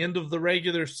to the end of the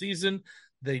regular season.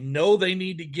 They know they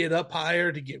need to get up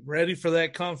higher to get ready for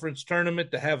that conference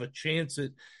tournament to have a chance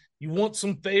at. You want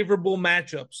some favorable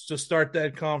matchups to start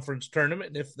that conference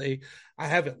tournament. And I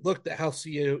haven't looked at how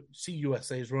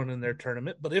CUSA is running their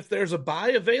tournament, but if there's a bye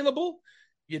available,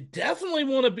 you definitely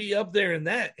want to be up there in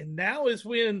that. And now is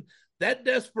when that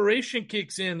desperation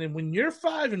kicks in. And when you're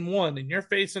 5-1 and you're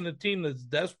facing a team that's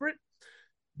desperate,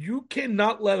 you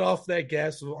cannot let off that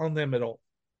gas on them at all.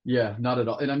 Yeah, not at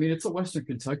all. And I mean, it's a Western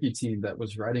Kentucky team that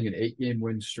was riding an 8-game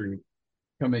win streak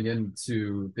coming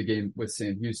into the game with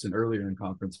Sam Houston earlier in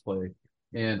conference play.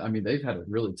 And I mean, they've had a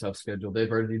really tough schedule.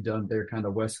 They've already done their kind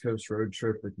of West Coast road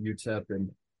trip with UTEP and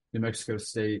New Mexico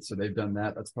State. So they've done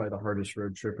that. That's probably the hardest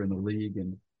road trip in the league.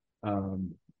 And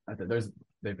I think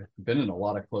they've been in a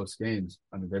lot of close games.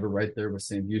 I mean, they were right there with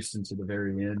Sam Houston to the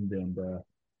very end. And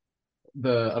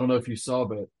I don't know if you saw,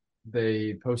 but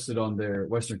they posted on their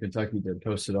Western Kentucky did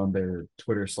posted on their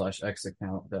Twitter/X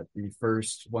account that the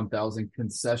first 1,000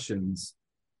 concessions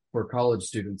for college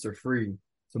students are free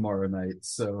tomorrow night.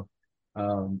 So,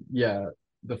 yeah,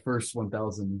 the first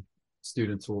 1,000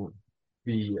 students will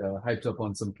be hyped up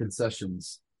on some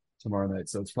concessions tomorrow night.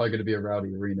 So it's probably going to be a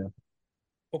rowdy arena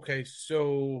Okay,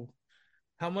 so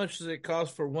how much does it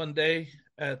cost for one day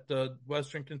at the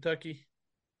Western Kentucky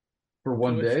for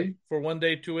one tuition? day. For one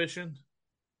day tuition?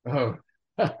 Oh,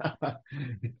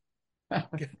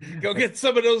 Go get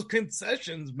some of those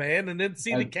concessions, man, and then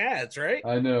see the I Cats, right?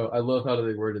 I know. I love how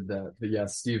they worded that. But yeah,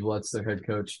 Steve Lutz, their head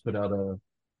coach, put out a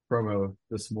promo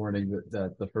this morning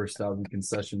that the first 1,000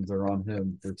 concessions are on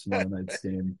him for tomorrow night's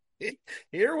game.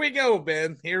 Here we go,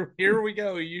 Ben. Here we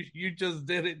go. You just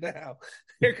did it now.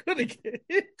 They're gonna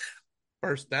get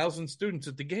first 1,000 students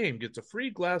at the game gets a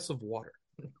free glass of water.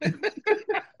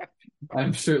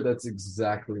 I'm sure that's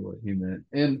exactly what he meant.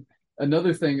 And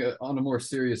another thing on a more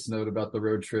serious note about the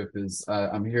road trip is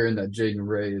I'm hearing that Jaden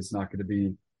Ray is not going to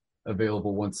be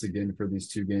available once again for these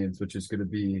two games, which is going to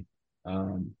be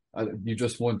you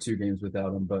just won two games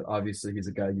without him, but obviously he's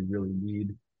a guy you really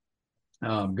need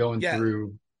going Yeah,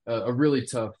 through a really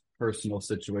tough personal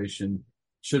situation.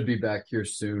 Should be back here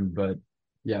soon, but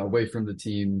yeah, away from the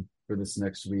team for this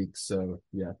next week. So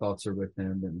yeah, thoughts are with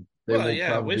him, and they well, will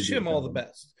yeah. probably Wish be him all without the him.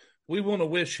 best. We want to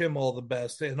wish him all the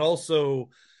best, and also,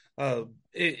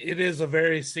 it is a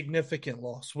very significant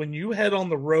loss when you head on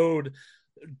the road.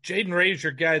 Jaden Ray's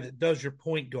your guy that does your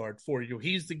point guard for you.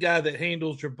 He's the guy that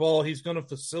handles your ball. He's going to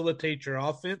facilitate your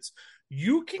offense.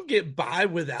 You can get by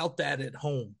without that at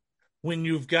home when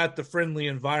you've got the friendly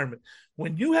environment.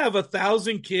 When you have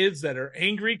 1,000 kids that are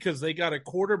angry because they got a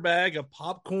quarter bag of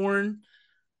popcorn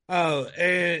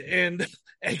and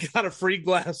and got a free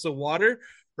glass of water,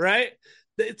 right?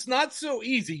 It's not so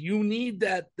easy. You need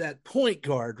that point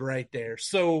guard right there.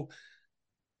 So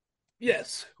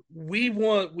yes, we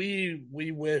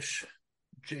wish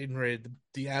Jaden Ray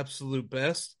the absolute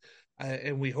best,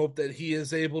 and we hope that he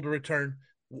is able to return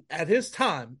at his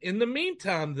time. In the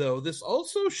meantime, though, this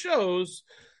also shows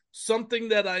something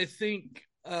that I think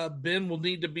Ben will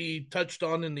need to be touched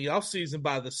on in the offseason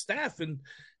by the staff, and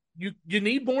you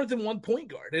need more than one point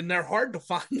guard, and they're hard to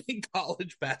find in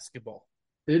college basketball.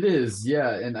 It is,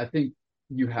 yeah, and I think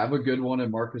you have a good one in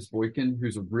Marcus Boykin,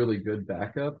 who's a really good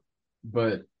backup,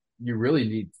 but you really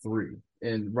need three.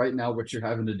 And right now, what you're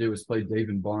having to do is play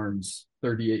David Barnes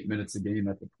 38 minutes a game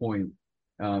at the point,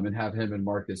 and have him and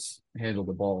Marcus handle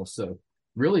the ball. So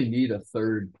really need a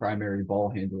third primary ball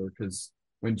handler because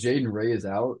when Jaden Ray is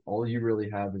out, all you really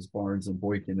have is Barnes and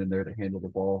Boykin in there to handle the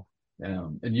ball.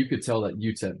 And you could tell that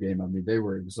UTEP game. I mean, they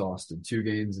were exhausted. Two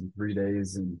games in 3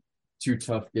 days and two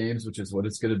tough games, which is what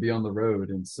it's going to be on the road.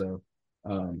 And so,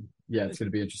 yeah, it's going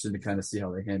to be interesting to kind of see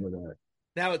how they handle that.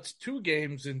 Now it's 2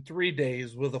 games in 3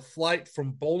 days with a flight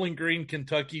from Bowling Green,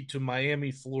 Kentucky to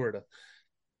Miami, Florida.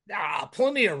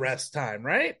 Plenty of rest time,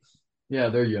 right? Yeah,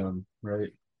 they're young, right?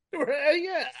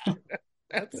 Yeah,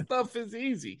 that stuff is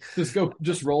easy.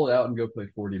 Just roll it out and go play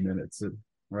 40 minutes,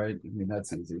 right? I mean,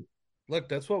 that's easy. Look,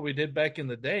 that's what we did back in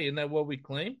the day. Isn't that what we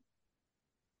claim?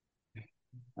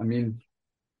 I mean,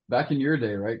 back in your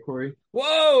day, right, Corey?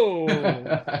 Whoa!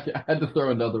 I had to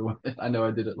throw another one. I know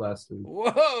I did it last week.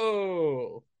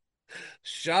 Whoa!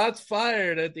 Shots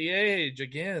fired at the age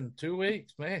again. 2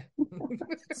 weeks, man.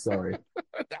 Sorry.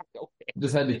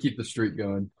 Just had to keep the streak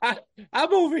going.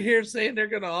 I'm over here saying they're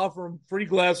going to offer him free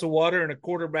glass of water and a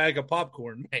quarter bag of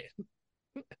popcorn,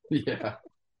 man. Yeah.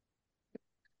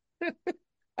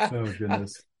 I, Oh,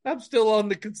 goodness. am still on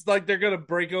the like they're going to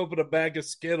break open a bag of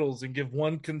Skittles and give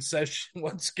one concession,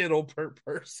 one Skittle per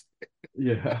person,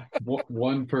 Yeah.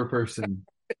 One per person.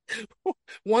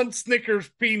 one Snickers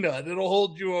peanut. It'll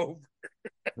hold you over.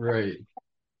 Right.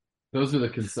 Those are the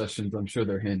concessions I'm sure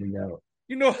they're handing out.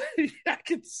 You know, I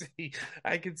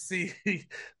can see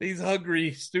these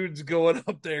hungry students going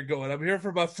up there going, I'm here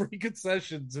for my free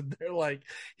concessions. And they're like,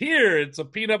 here, it's a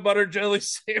peanut butter jelly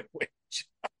sandwich.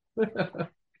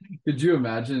 Could you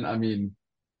imagine? I mean,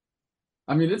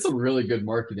 it's a really good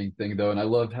marketing thing though, and I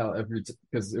loved how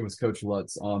because it was Coach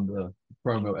Lutz on the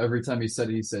promo. Every time he said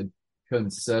it, he said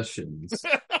concessions,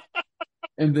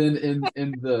 and then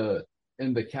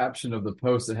in the caption of the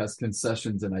post, it has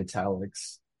concessions in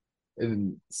italics,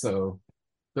 and so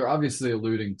they're obviously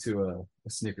alluding to a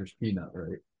Snickers peanut,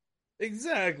 right?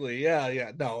 Exactly. Yeah,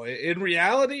 yeah. No, in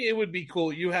reality, it would be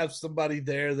cool. You have somebody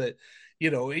there that,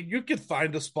 you could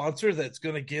find a sponsor that's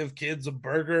going to give kids a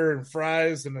burger and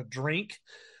fries and a drink.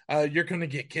 You're going to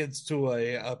get kids to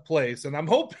a place, and I'm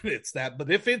hoping it's that.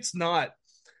 But if it's not,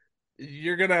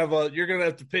 you're gonna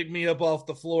have to pick me up off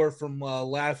the floor from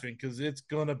laughing because it's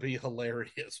gonna be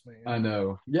hilarious, man. I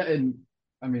know. Yeah, and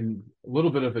I mean, a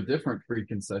little bit of a different free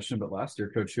concession, but last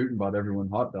year Coach Hooten bought everyone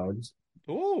hot dogs.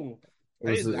 Ooh,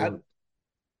 It hey, was,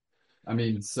 I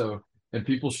mean, so and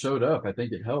people showed up. I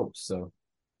think it helps. So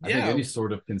I think yeah. any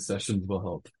sort of concessions will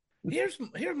help. Here's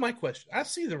my question. I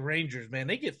see the Rangers, man.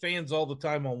 They get fans all the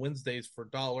time on Wednesdays for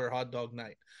dollar hot dog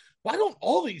night. Why don't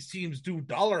all these teams do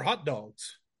dollar hot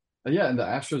dogs? Yeah, and the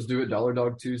Astros do it Dollar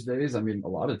Dog Tuesdays. I mean, a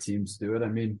lot of teams do it. I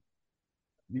mean,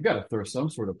 you got to throw some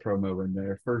sort of promo in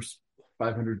there. First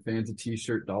 500 fans a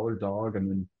T-shirt, Dollar Dog, and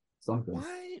then something.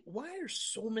 Why are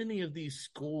so many of these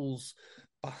schools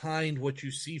behind what you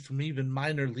see from even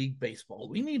minor league baseball?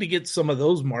 We need to get some of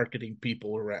those marketing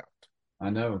people around.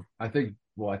 I know. I think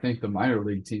the minor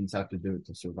league teams have to do it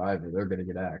to survive, or they're going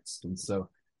to get axed. And so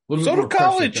a little So bit do more pressure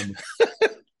college. coming.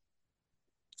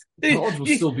 College will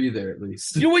still be there at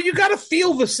least. You got to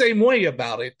feel the same way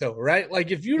about it, though, right? Like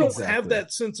if you don't have Exactly.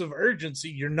 that sense of urgency,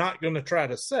 you're not going to try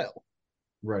to sell.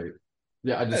 Right.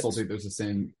 Yeah, I just don't That's think there's the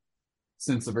same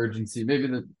sense of urgency. Maybe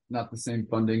not the same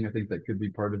funding. I think that could be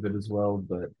part of it as well.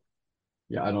 But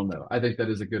yeah, I don't know. I think that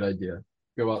is a good idea.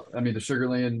 Go out. I mean, the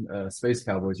Sugarland Space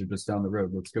Cowboys are just down the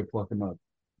road. Let's go pluck them up.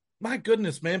 my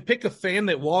goodness, man. Pick a fan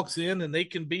that walks in and they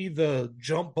can be the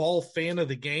jump ball fan of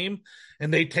the game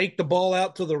and they take the ball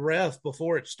out to the ref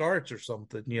before it starts or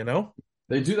something, you know?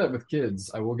 They do that with kids.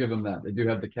 I will give them that. They do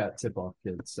have the cat tip off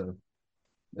kids. So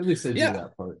at least they do Yeah.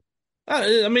 that part.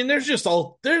 I mean, there's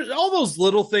all those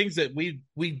little things that we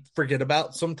forget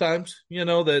about sometimes, you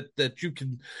know, that you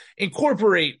can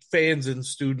incorporate fans and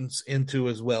students into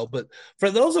as well. But for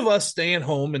those of us staying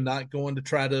home and not going to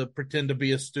try to pretend to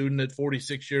be a student at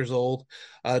 46 years old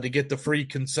to get the free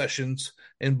concessions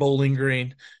in Bowling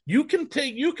Green, you can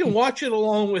watch it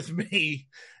along with me,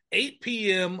 8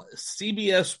 p.m.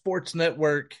 CBS Sports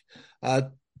Network.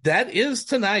 That is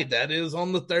tonight. That is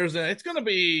on the Thursday. It's gonna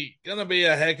be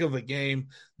a heck of a game.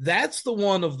 That's the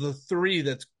one of the three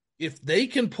that's if they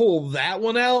can pull that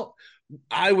one out,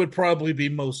 I would probably be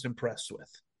most impressed with.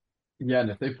 Yeah,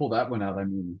 and if they pull that one out, I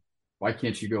mean, why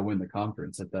can't you go win the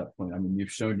conference at that point? I mean,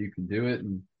 you've shown you can do it,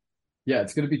 and yeah,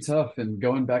 it's going to be tough. And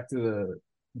going back to the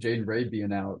Jaden Ray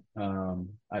being out,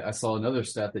 I saw another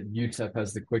stat that UTEP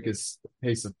has the quickest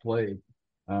pace of play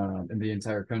in the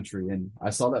entire country, and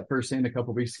I saw that firsthand a couple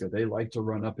of weeks ago. They like to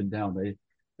run up and down.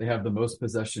 They have the most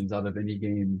possessions out of any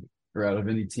game or out of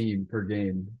any team per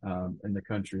game in the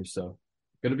country. So,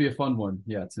 going to be a fun one.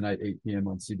 Yeah, tonight 8 p.m.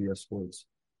 on CBS Sports.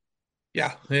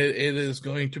 Yeah, it is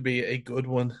going to be a good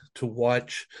one to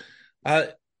watch. Uh,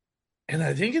 and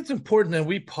I think it's important that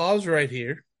we pause right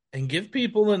here and give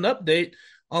people an update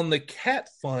on the Cat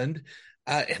Fund.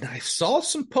 And I saw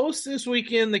some posts this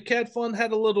weekend. The Cat Fund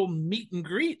had a little meet and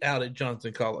greet out at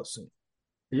Johnson Coliseum.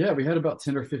 Yeah, we had about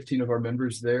 10 or 15 of our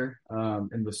members there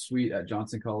in the suite at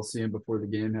Johnson Coliseum before the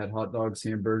game. Had hot dogs,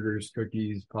 hamburgers,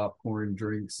 cookies, popcorn,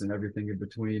 drinks, and everything in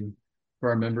between. For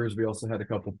our members, we also had a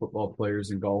couple football players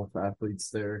and golf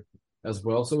athletes there as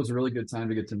well. So it was a really good time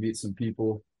to get to meet some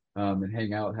people and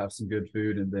hang out, have some good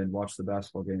food, and then watch the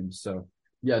basketball games. So,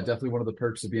 yeah, definitely one of the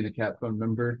perks of being a Cat Fund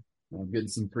member, getting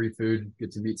some free food,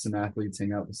 get to meet some athletes,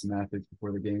 hang out with some athletes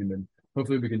before the game, and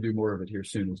hopefully we can do more of it here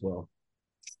soon as well.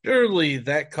 Surely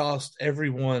that cost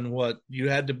everyone what you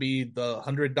had to be the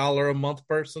 $100 a month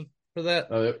person for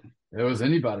that. It was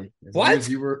anybody as long as What?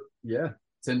 you were, yeah,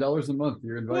 $10 a month.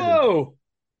 You're invited. Whoa!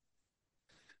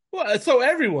 Well, so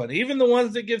everyone, even the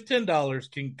ones that give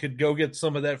 $10, could go get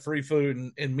some of that free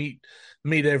food and meet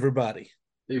everybody.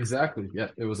 Exactly. Yeah,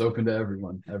 it was open to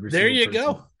everyone, every There single you person.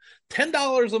 go.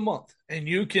 $10 a month, and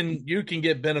you can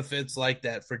get benefits like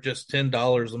that for just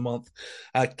 $10 a month.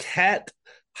 Cat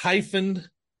hyphen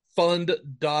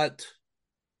fund.com,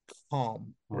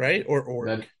 right? Or org.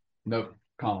 That nope,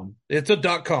 calm. It's a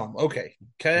 .com. Okay.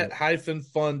 Cat hyphen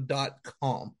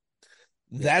fund.com.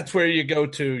 Yeah, That's where you go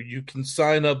to. You can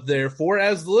sign up there for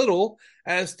as little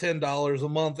as $10 a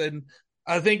month. And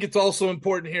I think it's also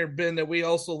important here, Ben, that we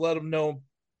also let them know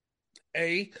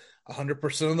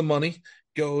 100% of the money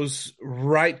goes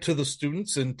right to the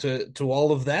students and to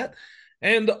all of that.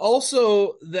 And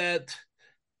also that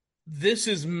this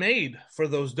is made for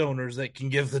those donors that can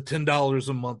give the $10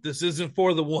 a month. This isn't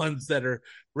for the ones that are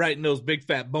writing those big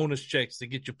fat bonus checks to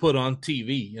get you put on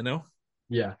TV, you know?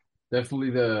 yeah,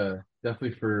 definitely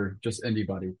for just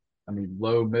anybody. I mean,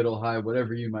 low, middle, high,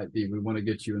 whatever you might be, we want to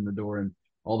get you in the door, and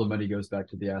all the money goes back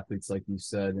to the athletes, like you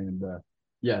said. And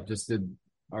yeah, just did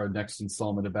our next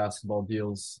installment of basketball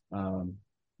deals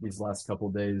these last couple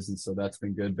of days, and so that's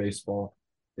been good. Baseball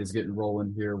is getting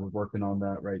rolling here. We're working on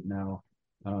that right now.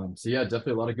 So yeah,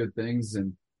 definitely a lot of good things,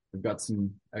 and We've got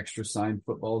some extra signed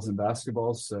footballs and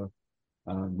basketballs, so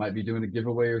might be doing a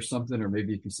giveaway or something, or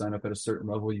maybe if you sign up at a certain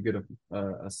level, you get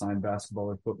a signed basketball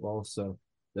or football. So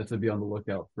definitely be on the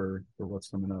lookout for what's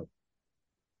coming up.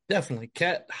 Definitely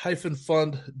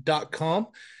cat-fund.com.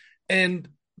 And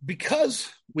because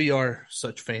we are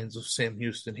such fans of Sam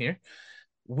Houston here,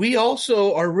 we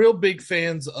also are real big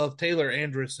fans of Taylor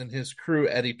Andrus and his crew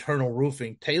at Eternal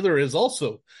Roofing. Taylor is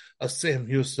also a Sam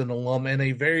Houston alum and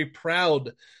a very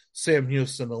proud Sam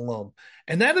Houston alum.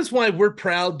 And that is why we're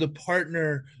proud to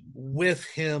partner with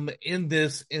him in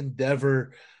this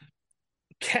endeavor.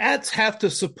 Cats have to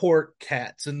support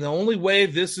cats. And the only way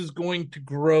this is going to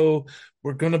grow,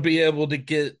 we're going to be able to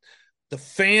get the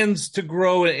fans to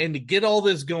grow and to get all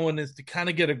this going is to kind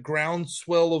of get a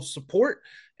groundswell of support.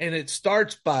 And it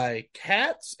starts by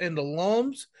cats and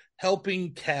alums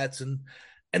helping cats. And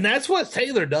that's what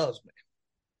Taylor does, man.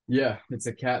 Yeah, it's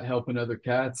a cat helping other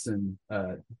cats and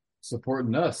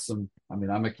supporting us. I mean,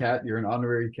 I'm a cat, you're an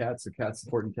honorary cat, so cat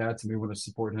supporting cats, and we want to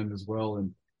support him as well.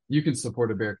 And you can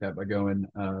support a Bearcat by going,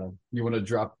 you want to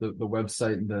drop the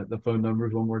website and the phone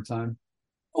numbers one more time?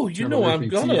 Oh, Eternal I'm Roofing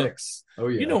gonna. TX. Oh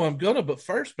yeah. I'm gonna. But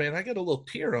first, man, I got a little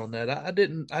tear on that.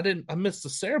 I missed the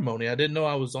ceremony. I didn't know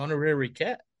I was honorary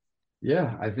cat.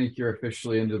 Yeah, I think you're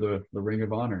officially into the Ring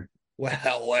of Honor.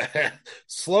 Well,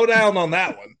 slow down on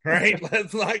that one, right?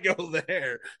 Let's not go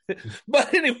there.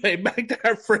 But anyway, back to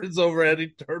our friends over at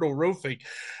Eternal Roofing.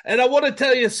 And I want to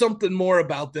tell you something more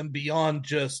about them beyond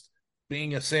just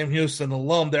being a Sam Houston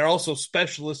alum. They're also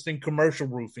specialists in commercial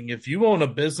roofing. If you own a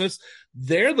business,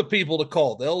 they're the people to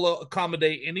call. They'll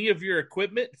accommodate any of your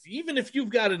equipment. Even if you've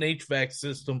got an HVAC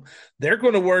system, they're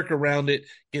going to work around it,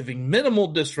 giving minimal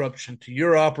disruption to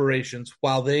your operations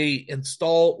while they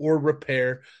install or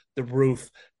repair the roof.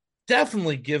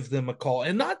 Definitely give them a call,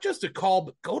 and not just a call,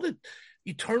 but go to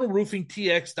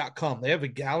eternalroofingtx.com. They have a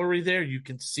gallery there. You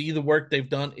can see the work they've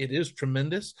done. It is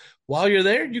tremendous. While you're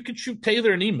there, you can shoot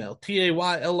Taylor an email, Taylor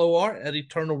at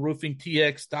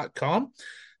eternalroofingtx.com.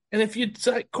 And if you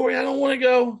say, Corey, I don't want to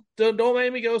go, don't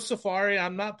make me go Safari.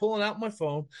 I'm not pulling out my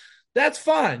phone. That's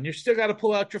fine. You still got to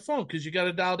pull out your phone because you got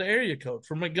to dial the area code.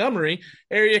 For Montgomery,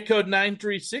 area code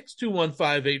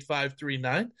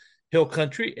 936-215-8539. Hill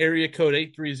Country, area code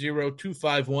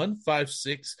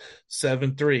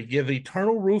 830-251-5673. Give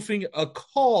Eternal Roofing a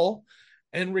call,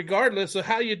 and regardless of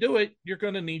how you do it, you're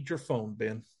going to need your phone,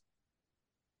 Ben.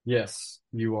 Yes,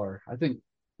 you are. I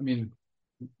mean,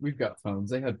 we've got phones.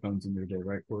 They had phones in their day,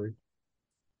 right, Corey?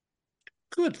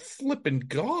 Good flipping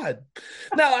God.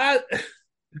 Now,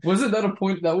 wasn't that a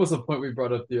point? That was a point we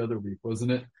brought up the other week,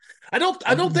 wasn't it? I don't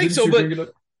think so,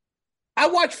 but I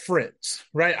watch Friends,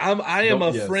 right? I am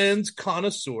a Friends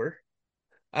connoisseur.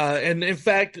 And in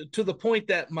fact, to the point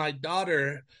that my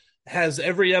daughter has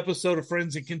every episode of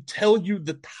Friends and can tell you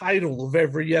the title of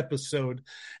every episode.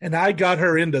 And I got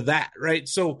her into that, right?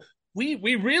 So we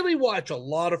really watch a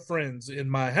lot of Friends in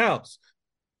my house.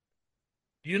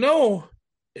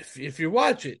 If you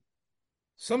watch it,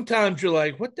 sometimes you're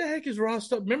like, what the heck is Ross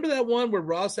talking? Remember that one where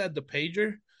Ross had the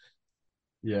pager?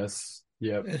 Yes.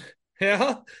 Yep.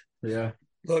 Yeah. Yeah.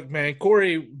 Look, man,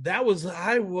 Corey,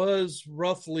 I was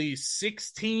roughly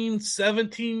 16,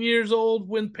 17 years old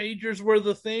when pagers were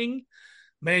the thing.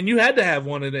 Man, you had to have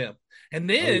one of them. And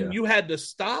then you had to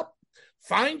stop,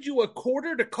 find you a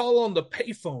quarter to call on the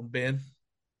payphone, Ben.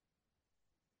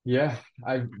 Yeah,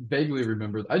 I vaguely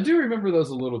remember. I do remember those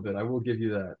a little bit. I will give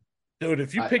you that. Dude,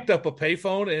 if you picked up a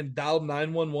payphone and dialed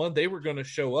 911, they were going to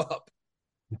show up.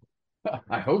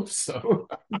 I hope so.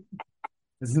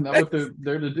 Isn't that what they're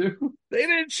there to do? They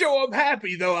didn't show up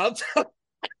happy, though. I'll tell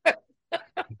you.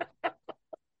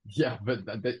 Yeah, but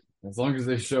as long as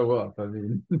they show up, I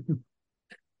mean.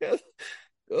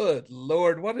 Good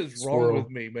Lord, what is wrong with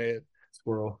me, man?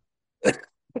 Squirrel.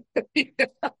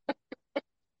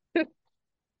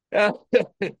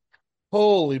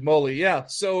 Holy moly. Yeah.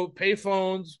 So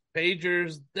payphones,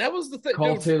 pagers, that was the thing.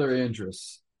 Call Taylor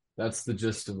Andrus. That's the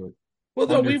gist of it. Well,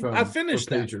 no, I finished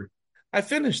that.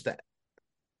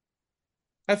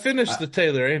 I finished the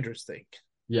Taylor Andrus thing.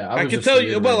 Yeah. I can tell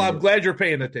you. Well, I'm glad you're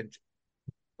paying attention.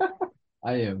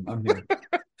 I am. I'm here.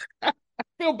 I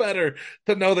feel better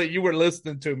to know that you were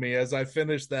listening to me as I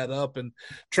finished that up and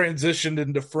transitioned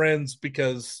into Friends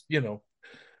because,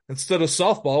 instead of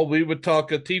softball, we would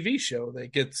talk a TV show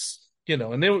that gets,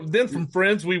 and then from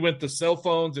Friends, we went to cell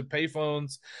phones and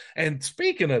payphones. And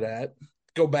speaking of that,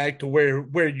 go back to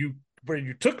where you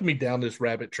took me down this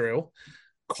rabbit trail.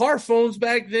 Car phones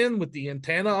back then with the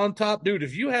antenna on top, dude,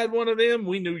 if you had one of them,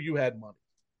 we knew you had money.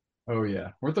 Oh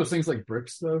yeah. Weren't those things like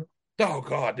bricks though? Oh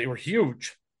God, they were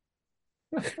huge.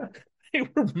 They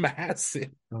were massive.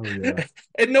 Oh yeah.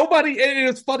 And nobody, and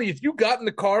it's funny, if you got in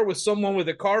the car with someone with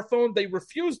a car phone, they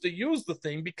refused to use the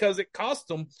thing because it cost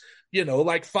them,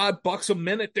 like $5 a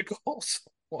minute to call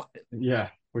someone. Yeah,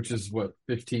 which is what,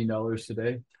 $15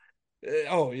 today?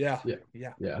 Oh, yeah. Yeah.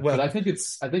 Yeah. Yeah. But Well, I think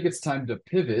it's time to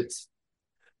pivot,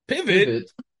 pivot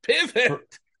pivot. A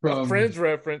from Friends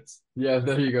reference. yeah,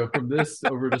 there you go. From this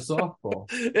over to softball.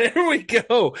 There we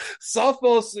go.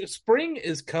 Softball spring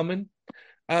is coming.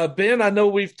 Ben, I know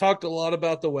we've talked a lot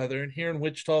about the weather, and here in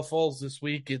Wichita Falls this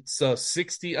week, it's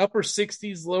 60, upper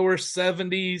 60s, lower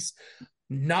 70s.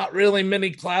 Not really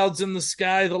many clouds in the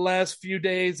sky the last few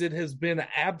days. It has been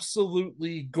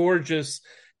absolutely gorgeous,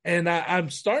 and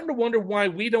I'm starting to wonder why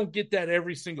we don't get that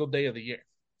every single day of the year.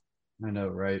 I know,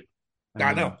 right? I I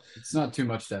mean, know, it's not too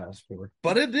much to ask for.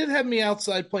 but it did have me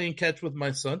outside playing catch with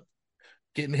my son,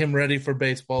 getting him ready for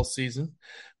baseball season,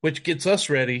 which gets us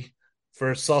ready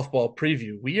for a softball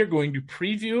preview. We are going to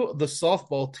preview the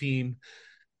softball team.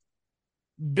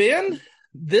 Ben,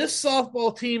 this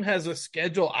softball team has a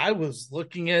schedule. I was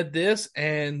looking at this,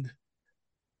 and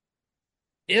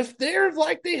if they're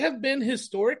like they have been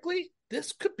historically,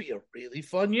 this could be a really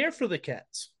fun year for the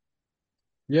Cats.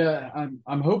 Yeah,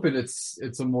 I'm hoping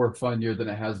it's a more fun year than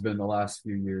it has been the last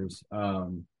few years.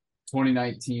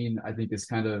 2019, I think is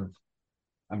kind of,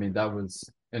 I mean, that was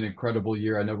an incredible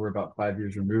year. I know we're about 5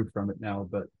 years removed from it now,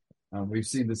 but we've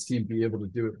seen this team be able to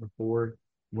do it before,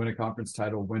 win a conference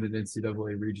title, win an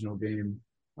NCAA regional game.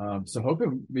 So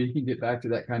hoping we can get back to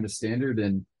that kind of standard.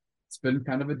 And it's been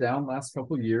kind of a down last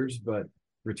couple of years, but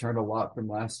returned a lot from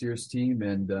last year's team.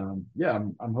 And yeah,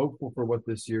 I'm hopeful for what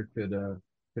this year could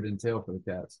entail for the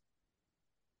Cats.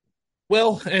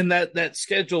 Well, and that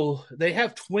schedule, they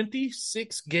have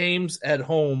 26 games at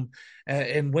home.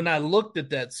 And when I looked at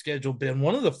that schedule, Ben,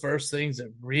 one of the first things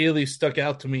that really stuck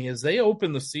out to me is they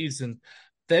open the season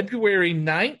February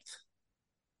 9th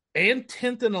and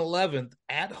 10th and 11th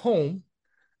at home.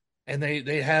 And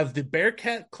they have the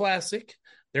Bearcat Classic.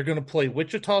 They're going to play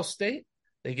Wichita State.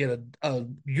 They get a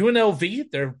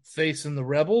UNLV. They're facing the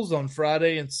Rebels on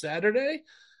Friday and Saturday.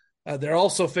 They're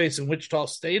also facing Wichita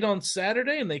State on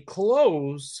Saturday, and they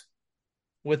close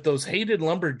with those hated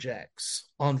Lumberjacks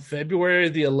on February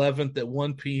the 11th at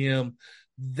 1 p.m.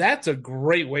 That's a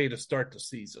great way to start the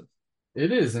season.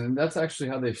 It is, and that's actually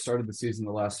how they've started the season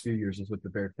the last few years is with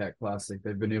the Bearcat Classic.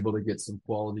 They've been able to get some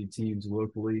quality teams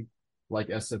locally, like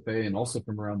SFA, and also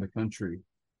from around the country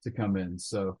to come in.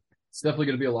 So it's definitely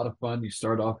going to be a lot of fun. You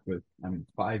start off with,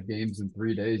 5 games in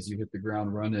 3 days. You hit the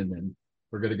ground running, and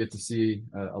we're going to get to see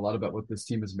a lot about what this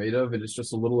team is made of. And it's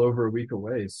just a little over a week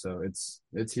away, so it's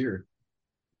here.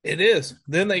 It is.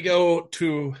 Then they go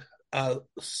to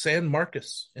San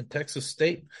Marcos in Texas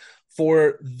State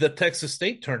for the Texas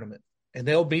State tournament, and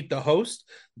they'll beat the host.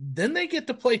 Then they get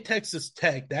to play Texas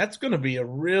Tech. That's going to be a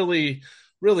really,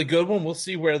 really good one. We'll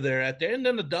see where they're at there. And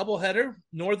then a doubleheader,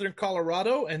 Northern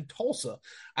Colorado and Tulsa.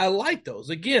 I like those.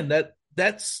 Again,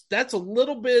 that's a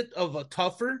little bit of a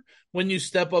tougher when you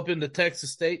step up into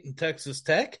Texas State and Texas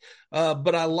Tech.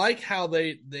 But I like how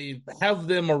they have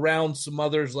them around some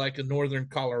others like a Northern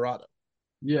Colorado.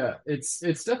 Yeah, it's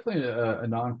definitely a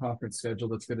non-conference schedule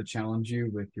that's going to challenge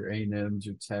you with your A&Ms,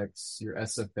 your Techs, your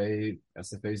SFA.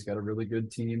 SFA's got a really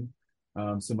good team,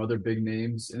 some other big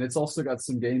names, and it's also got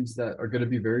some games that are going to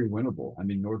be very winnable. I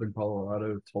mean, Northern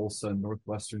Colorado, Tulsa,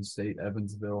 Northwestern State,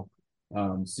 Evansville.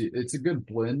 So it's a good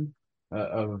blend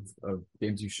of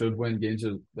games you should win, games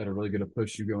that are really going to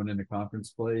push you going into conference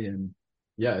play, and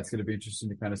yeah, it's going to be interesting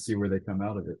to kind of see where they come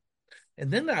out of it. And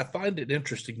then I find it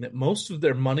interesting that most of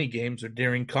their money games are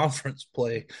during conference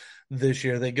play this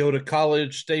year. They go to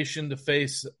College Station to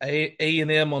face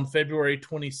A&M on February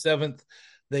 27th.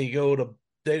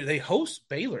 They host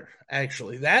Baylor,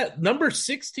 actually. That number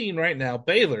 16 right now,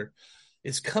 Baylor,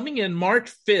 is coming in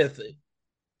March 5th.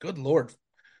 Good Lord.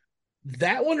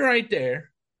 That one right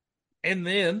there. And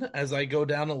then as I go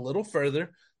down a little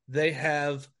further, they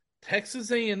have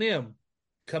Texas A&M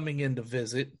coming in to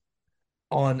visit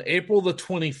on April the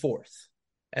 24th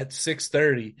at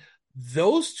 6:30.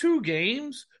 Those two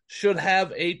games should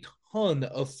have a ton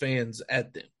of fans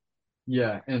at them.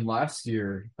 Yeah, and last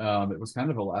year it was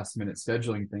kind of a last minute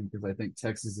scheduling thing because I think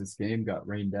Texas's game got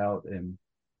rained out and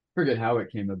forget how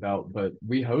it came about, but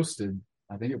we hosted,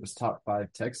 I think it was top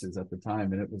 5 Texas at the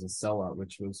time, and it was a sellout,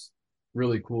 which was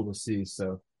really cool to see.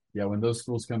 So yeah, when those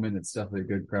schools come in, it's definitely a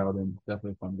good crowd and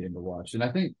definitely a fun game to watch. And I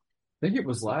think it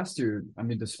was last year. I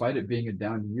mean, despite it being a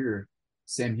down year,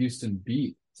 Sam Houston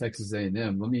beat Texas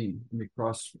A&M. Let me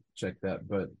cross check that,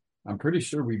 but I'm pretty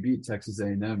sure we beat Texas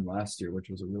A&M last year, which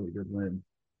was a really good win.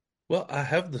 Well, I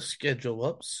have the schedule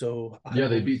up, so Yeah,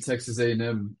 they beat Texas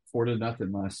A&M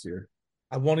 4-0 last year.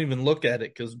 I won't even look at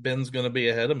it because Ben's going to be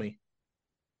ahead of me.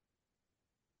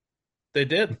 They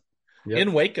did Yep.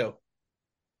 in Waco.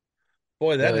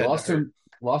 Boy, Yeah, that they had to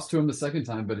lost to hurt. him the second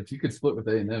time, but if you could split with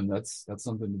A&M, that's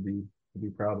something to be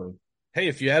proud of. Hey,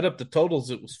 if you add up the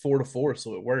totals, it was 4-4,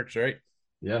 so it works, right?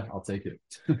 Yeah, I'll take it.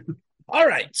 All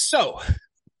right, so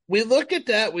we look at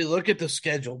that. We look at the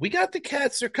schedule. We got the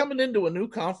Cats. They're coming into a new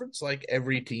conference, like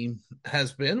every team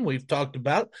has been. We've talked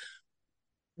about.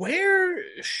 Where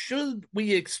should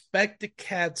we expect the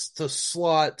Cats to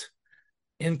slot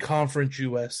in Conference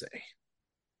USA?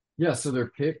 Yeah, so they're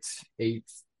picked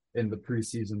eighth in the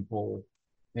preseason poll.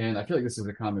 And I feel like this is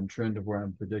a common trend of where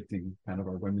I'm predicting kind of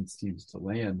our women's teams to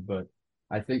land, but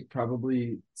I think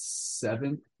probably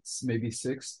seventh, maybe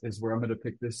sixth is where I'm going to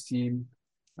pick this team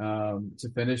to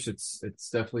finish. It's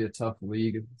definitely a tough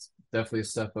league. It's definitely a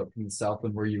step up from the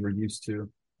Southland where you were used to.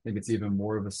 I think it's even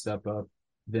more of a step up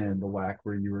than the WAC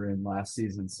where you were in last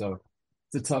season. So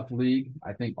it's a tough league.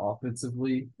 I think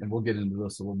offensively, and we'll get into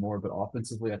this a little more, but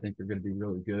offensively, I think they're going to be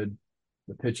really good.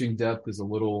 The pitching depth is a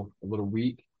little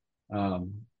weak.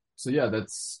 Um, so yeah,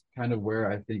 that's kind of where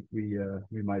I think we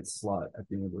might slot at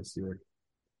the end of this year.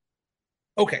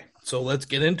 Okay, so let's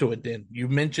get into it then. You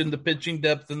mentioned the pitching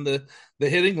depth and the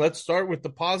hitting. Let's start with the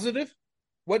positive.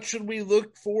 What should we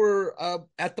look for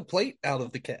at the plate out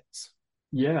of the Cats?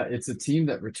 Yeah, it's a team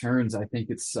that returns. I think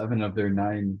it's seven of their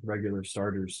nine regular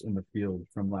starters in the field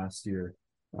from last year,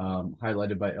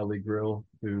 highlighted by Ellie Grill,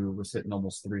 who was hitting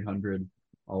almost 300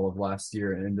 all of last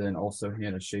year, and then also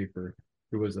Hannah Schaefer,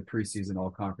 who was a preseason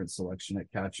all-conference selection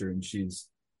at catcher, and she's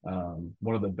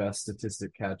one of the best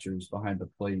statistic catchers behind the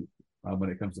plate when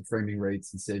it comes to framing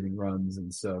rates and saving runs.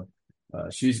 And so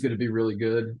she's going to be really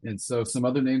good. And so some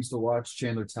other names to watch: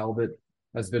 Chandler Talbot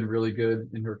has been really good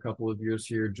in her couple of years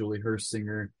here. Julie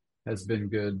Hurstinger has been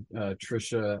good.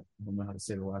 Trisha, I don't know how to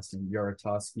say the last name,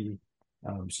 Yaratoski,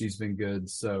 she's been good.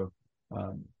 So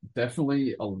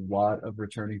definitely a lot of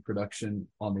returning production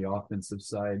on the offensive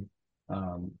side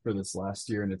for this last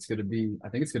year. And I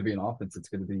think it's going to be an offense that's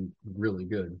going to be really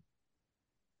good.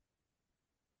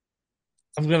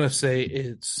 I'm gonna say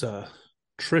it's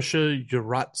Trisha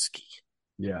Uratsky.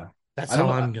 Yeah. That's I don't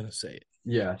how know. I'm gonna say it.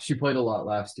 Yeah. She played a lot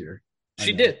last year. I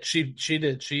She know. did. She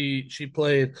did. She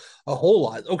played a whole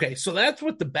lot. Okay, so that's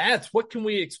with the bats. What can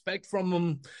we expect from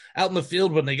them out in the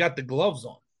field when they got the gloves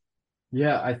on?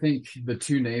 Yeah, I think the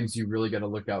two names you really got to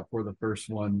look out for. The first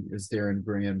one is Darren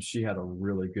Graham. She had a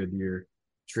really good year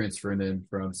transferring in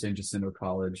from San Jacinto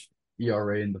College.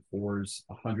 ERA in the fours,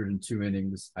 102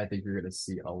 innings. I think you're going to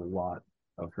see a lot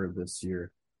of her this year.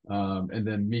 And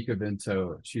then Mika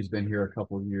Vento, she's been here a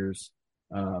couple of years.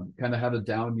 Kind of had a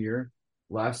down year.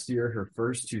 Last year, her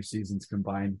first two seasons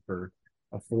combined for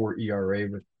a 4 ERA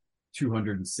with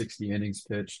 260 innings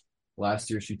pitched. Last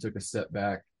year, she took a step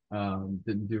back,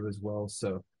 didn't do as well.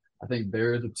 So I think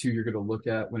they're the two you're going to look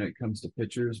at when it comes to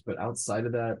pitchers. But outside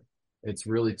of that, it's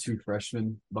really two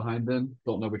freshmen behind them.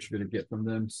 Don't know what you're going to get from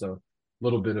them. So a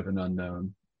little bit of an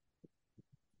unknown.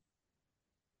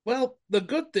 Well, the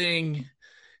good thing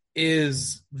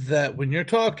is that when you're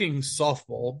talking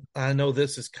softball, I know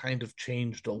this has kind of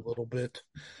changed a little bit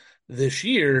this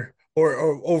year or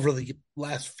over the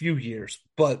last few years,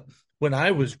 but when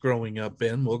I was growing up,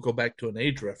 Ben, we'll go back to an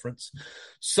age reference.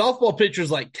 Softball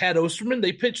pitchers like Kat Osterman,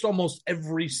 they pitched almost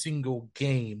every single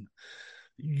game.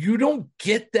 You don't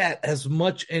get that as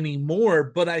much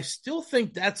anymore, but I still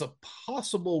think that's a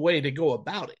possible way to go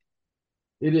about it.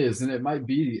 It is, and it might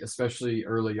be, especially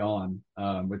early on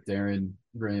with Darren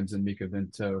Grahams and Mika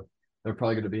Vento. They're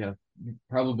probably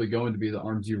going to be the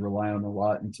arms you rely on a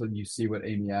lot until you see what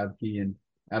Amy Abke and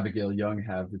Abigail Young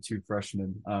have, the two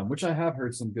freshmen, which I have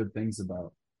heard some good things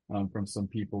about from some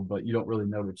people, but you don't really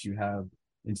know what you have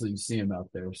until you see them out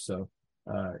there. So,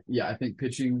 yeah, I think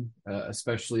pitching,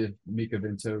 especially if Mika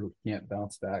Vento can't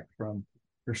bounce back from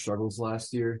her struggles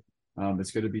last year, it's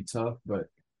going to be tough, but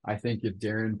I think if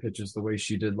Darren pitches the way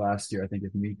she did last year, I think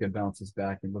if Mika bounces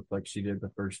back and looked like she did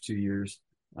the first 2 years,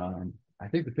 I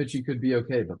think the pitching could be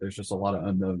okay, but there's just a lot of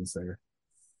unknowns there.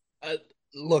 Uh,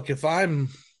 Look, if I'm,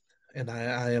 and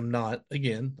I am not,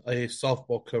 again, a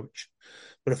softball coach,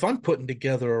 but if I'm putting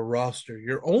together a roster,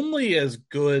 you're only as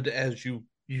good as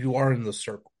you are in the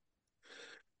circle,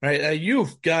 right?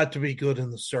 You've got to be good in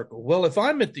the circle. Well, if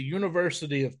I'm at the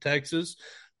University of Texas,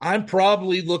 I'm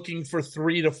probably looking for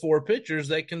 3 to 4 pitchers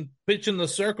that can pitch in the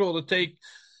circle to take,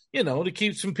 to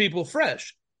keep some people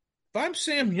fresh. If I'm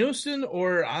Sam Houston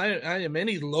or I am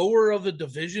any lower of a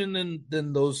division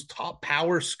than those top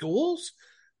power schools,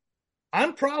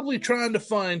 I'm probably trying to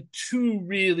find two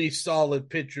really solid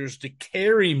pitchers to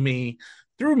carry me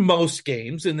through most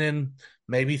games, and then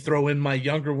maybe throw in my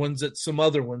younger ones at some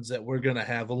other ones that we're going to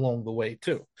have along the way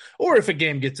too. Or if a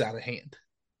game gets out of hand.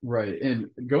 Right. And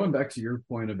going back to your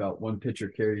point about one pitcher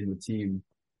carrying the team,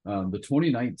 the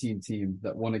 2019 team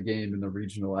that won a game in the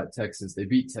regional at Texas, they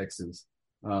beat Texas,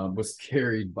 was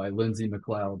carried by Lindsey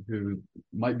McLeod, who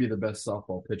might be the best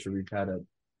softball pitcher we've had at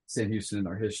Sam Houston in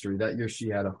our history. That year, she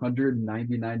had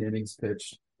 199 innings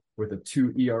pitched with a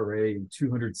 2 ERA and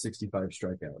 265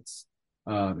 strikeouts.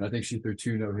 And I think she threw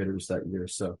 2 no-hitters that year.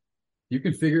 So you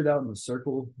can figure it out in the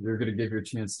circle. You're going to give your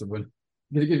chance to win.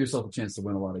 You're going to give yourself a chance to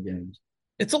win a lot of games.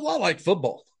 It's a lot like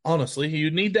football, honestly.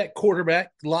 You need that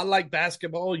quarterback, a lot like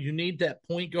basketball. You need that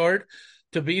point guard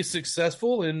to be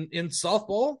successful. In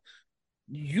softball,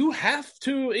 you have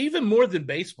to, even more than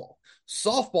baseball,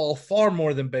 softball, far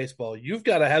more than baseball. You've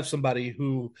got to have somebody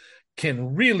who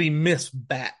can really miss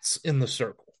bats in the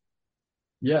circle.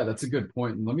 Yeah, that's a good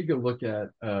point. And let me go look at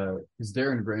because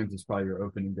Darren Grams is probably your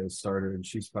opening day starter, and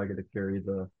she's probably going to carry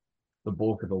the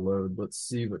bulk of the load. Let's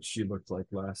see what she looked like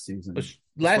last season.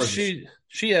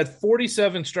 She had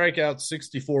 47 strikeouts,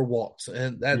 64 walks,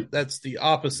 and that's the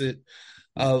opposite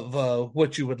of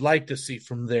what you would like to see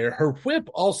from there. Her whip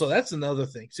also, that's another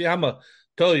thing. See,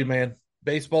 tell you, man,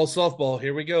 baseball, softball,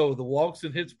 here we go. The walks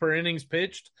and hits per innings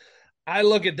pitched. I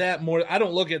look at that more. I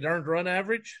don't look at earned run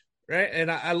average, right? And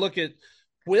I look at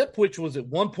whip, which was at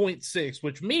 1.6,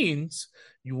 which means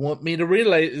you want me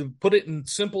to put it in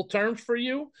simple terms for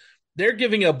you. They're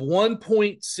giving up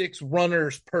 1.6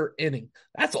 runners per inning.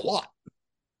 That's a lot.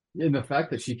 And the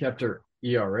fact that she kept her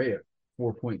ERA at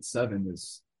 4.7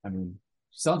 is,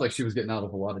 sounds like she was getting out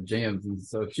of a lot of jams. And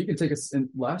so if she can take us, and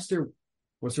last year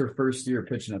was her first year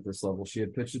pitching at this level. She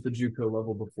had pitched at the JUCO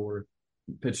level before,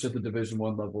 pitched at the Division I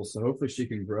level. So hopefully she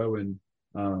can grow. And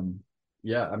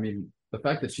the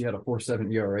fact that she had a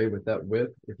 4.7 ERA with that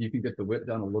whip, if you can get the whip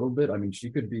down a little bit, she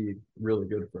could be really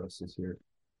good for us this year.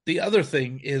 The other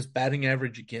thing is batting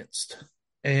average against,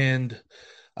 and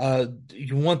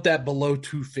you want that below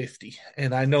 250.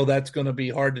 And I know that's going to be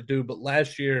hard to do, but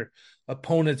last year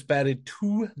opponents batted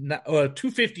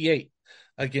 258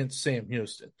 against Sam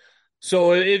Houston.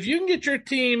 So if you can get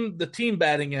the team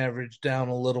batting average down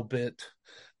a little bit,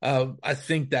 I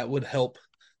think that would help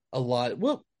a lot.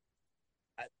 Well,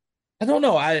 I don't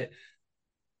know.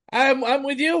 I'm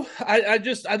with you. I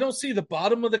don't see the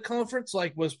bottom of the conference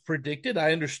like was predicted.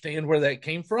 I understand where that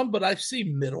came from, but I see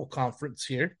middle conference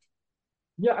here.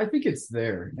 Yeah, I think it's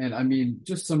there. And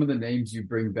just some of the names you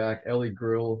bring back. Ellie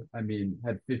Grill,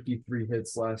 had 53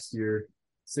 hits last year,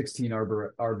 16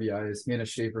 RBIs. Hannah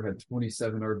Schaefer had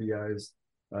 27 RBIs.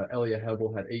 Elia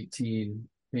Hebel had 18.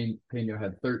 Pena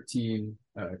had 13.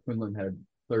 Quinlan had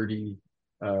 30.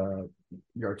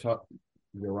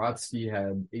 Yarotsky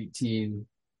had 18.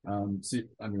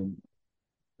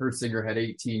 Hertzinger had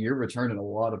 18. You're returning a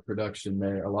lot of production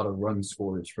there, a lot of run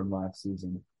scorers from last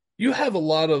season. You have a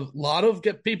lot of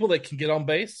people that can get on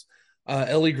base.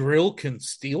 Ellie Grill can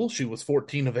steal. She was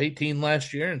 14 of 18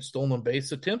 last year in stolen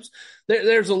base attempts.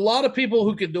 There's a lot of people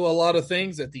who can do a lot of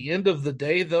things. At the end of the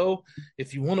day, though,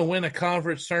 if you want to win a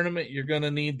conference tournament, you're going to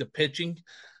need the pitching.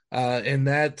 And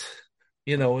that,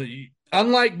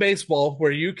 unlike baseball,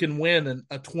 where you can win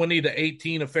a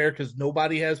 20-18 affair because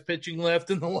nobody has pitching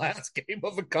left in the last game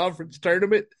of a conference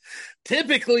tournament,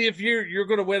 typically, if you're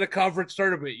going to win a conference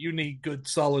tournament, you need good,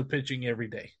 solid pitching every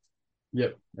day.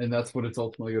 Yep, and that's what it's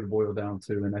ultimately going to boil down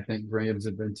to. And I think Grams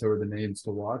and Vento are the names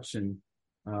to watch. And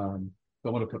don't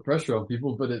want to put pressure on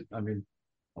people, but a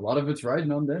lot of it's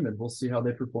riding on them, and we'll see how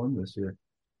they perform this year.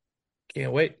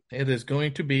 Can't wait. It is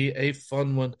going to be a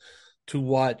fun one to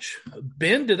watch.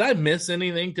 Ben, did I miss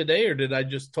anything today, or did I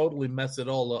just totally mess it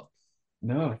all up?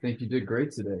 No, I think you did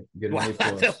great today. You get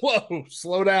an A+. Whoa,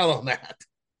 slow down on that.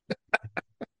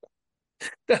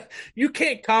 You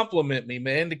can't compliment me,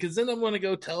 man, because then I'm going to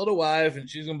go tell the wife, and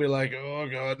she's going to be like, oh,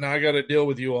 God, now I got to deal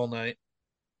with you all night.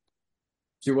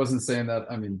 She wasn't saying that,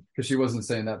 because she wasn't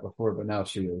saying that before, but now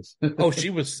she is. She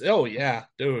was. Oh, yeah,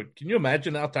 dude. Can you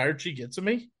imagine how tired she gets of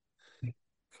me?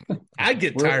 I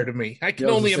get tired of me. I can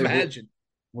only imagine.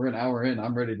 We're an hour in.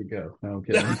 I'm ready to go. No, I'm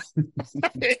kidding.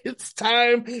 It's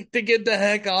time to get the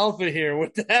heck off of here.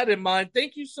 With that in mind,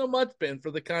 thank you so much, Ben,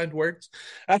 for the kind words.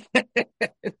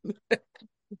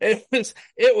 It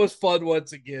was fun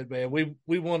once again, man.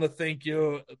 We want to thank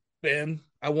you, Ben.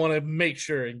 I want to make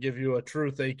sure and give you a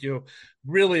true thank you.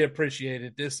 Really appreciate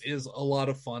it. This is a lot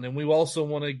of fun. And we also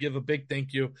want to give a big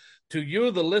thank you to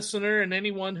you, the listener, and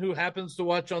anyone who happens to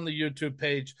watch on the YouTube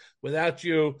page. Without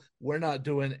you, we're not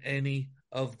doing any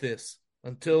of this.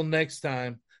 Until next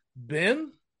time,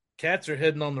 Ben, Cats are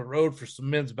heading on the road for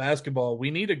some men's basketball. We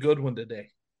need a good one today.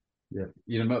 Yeah,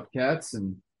 eat them up, Cats,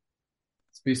 and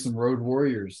let's be some road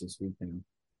warriors this weekend.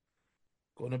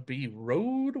 Going to be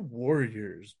Road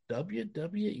Warriors,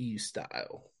 WWE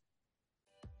style.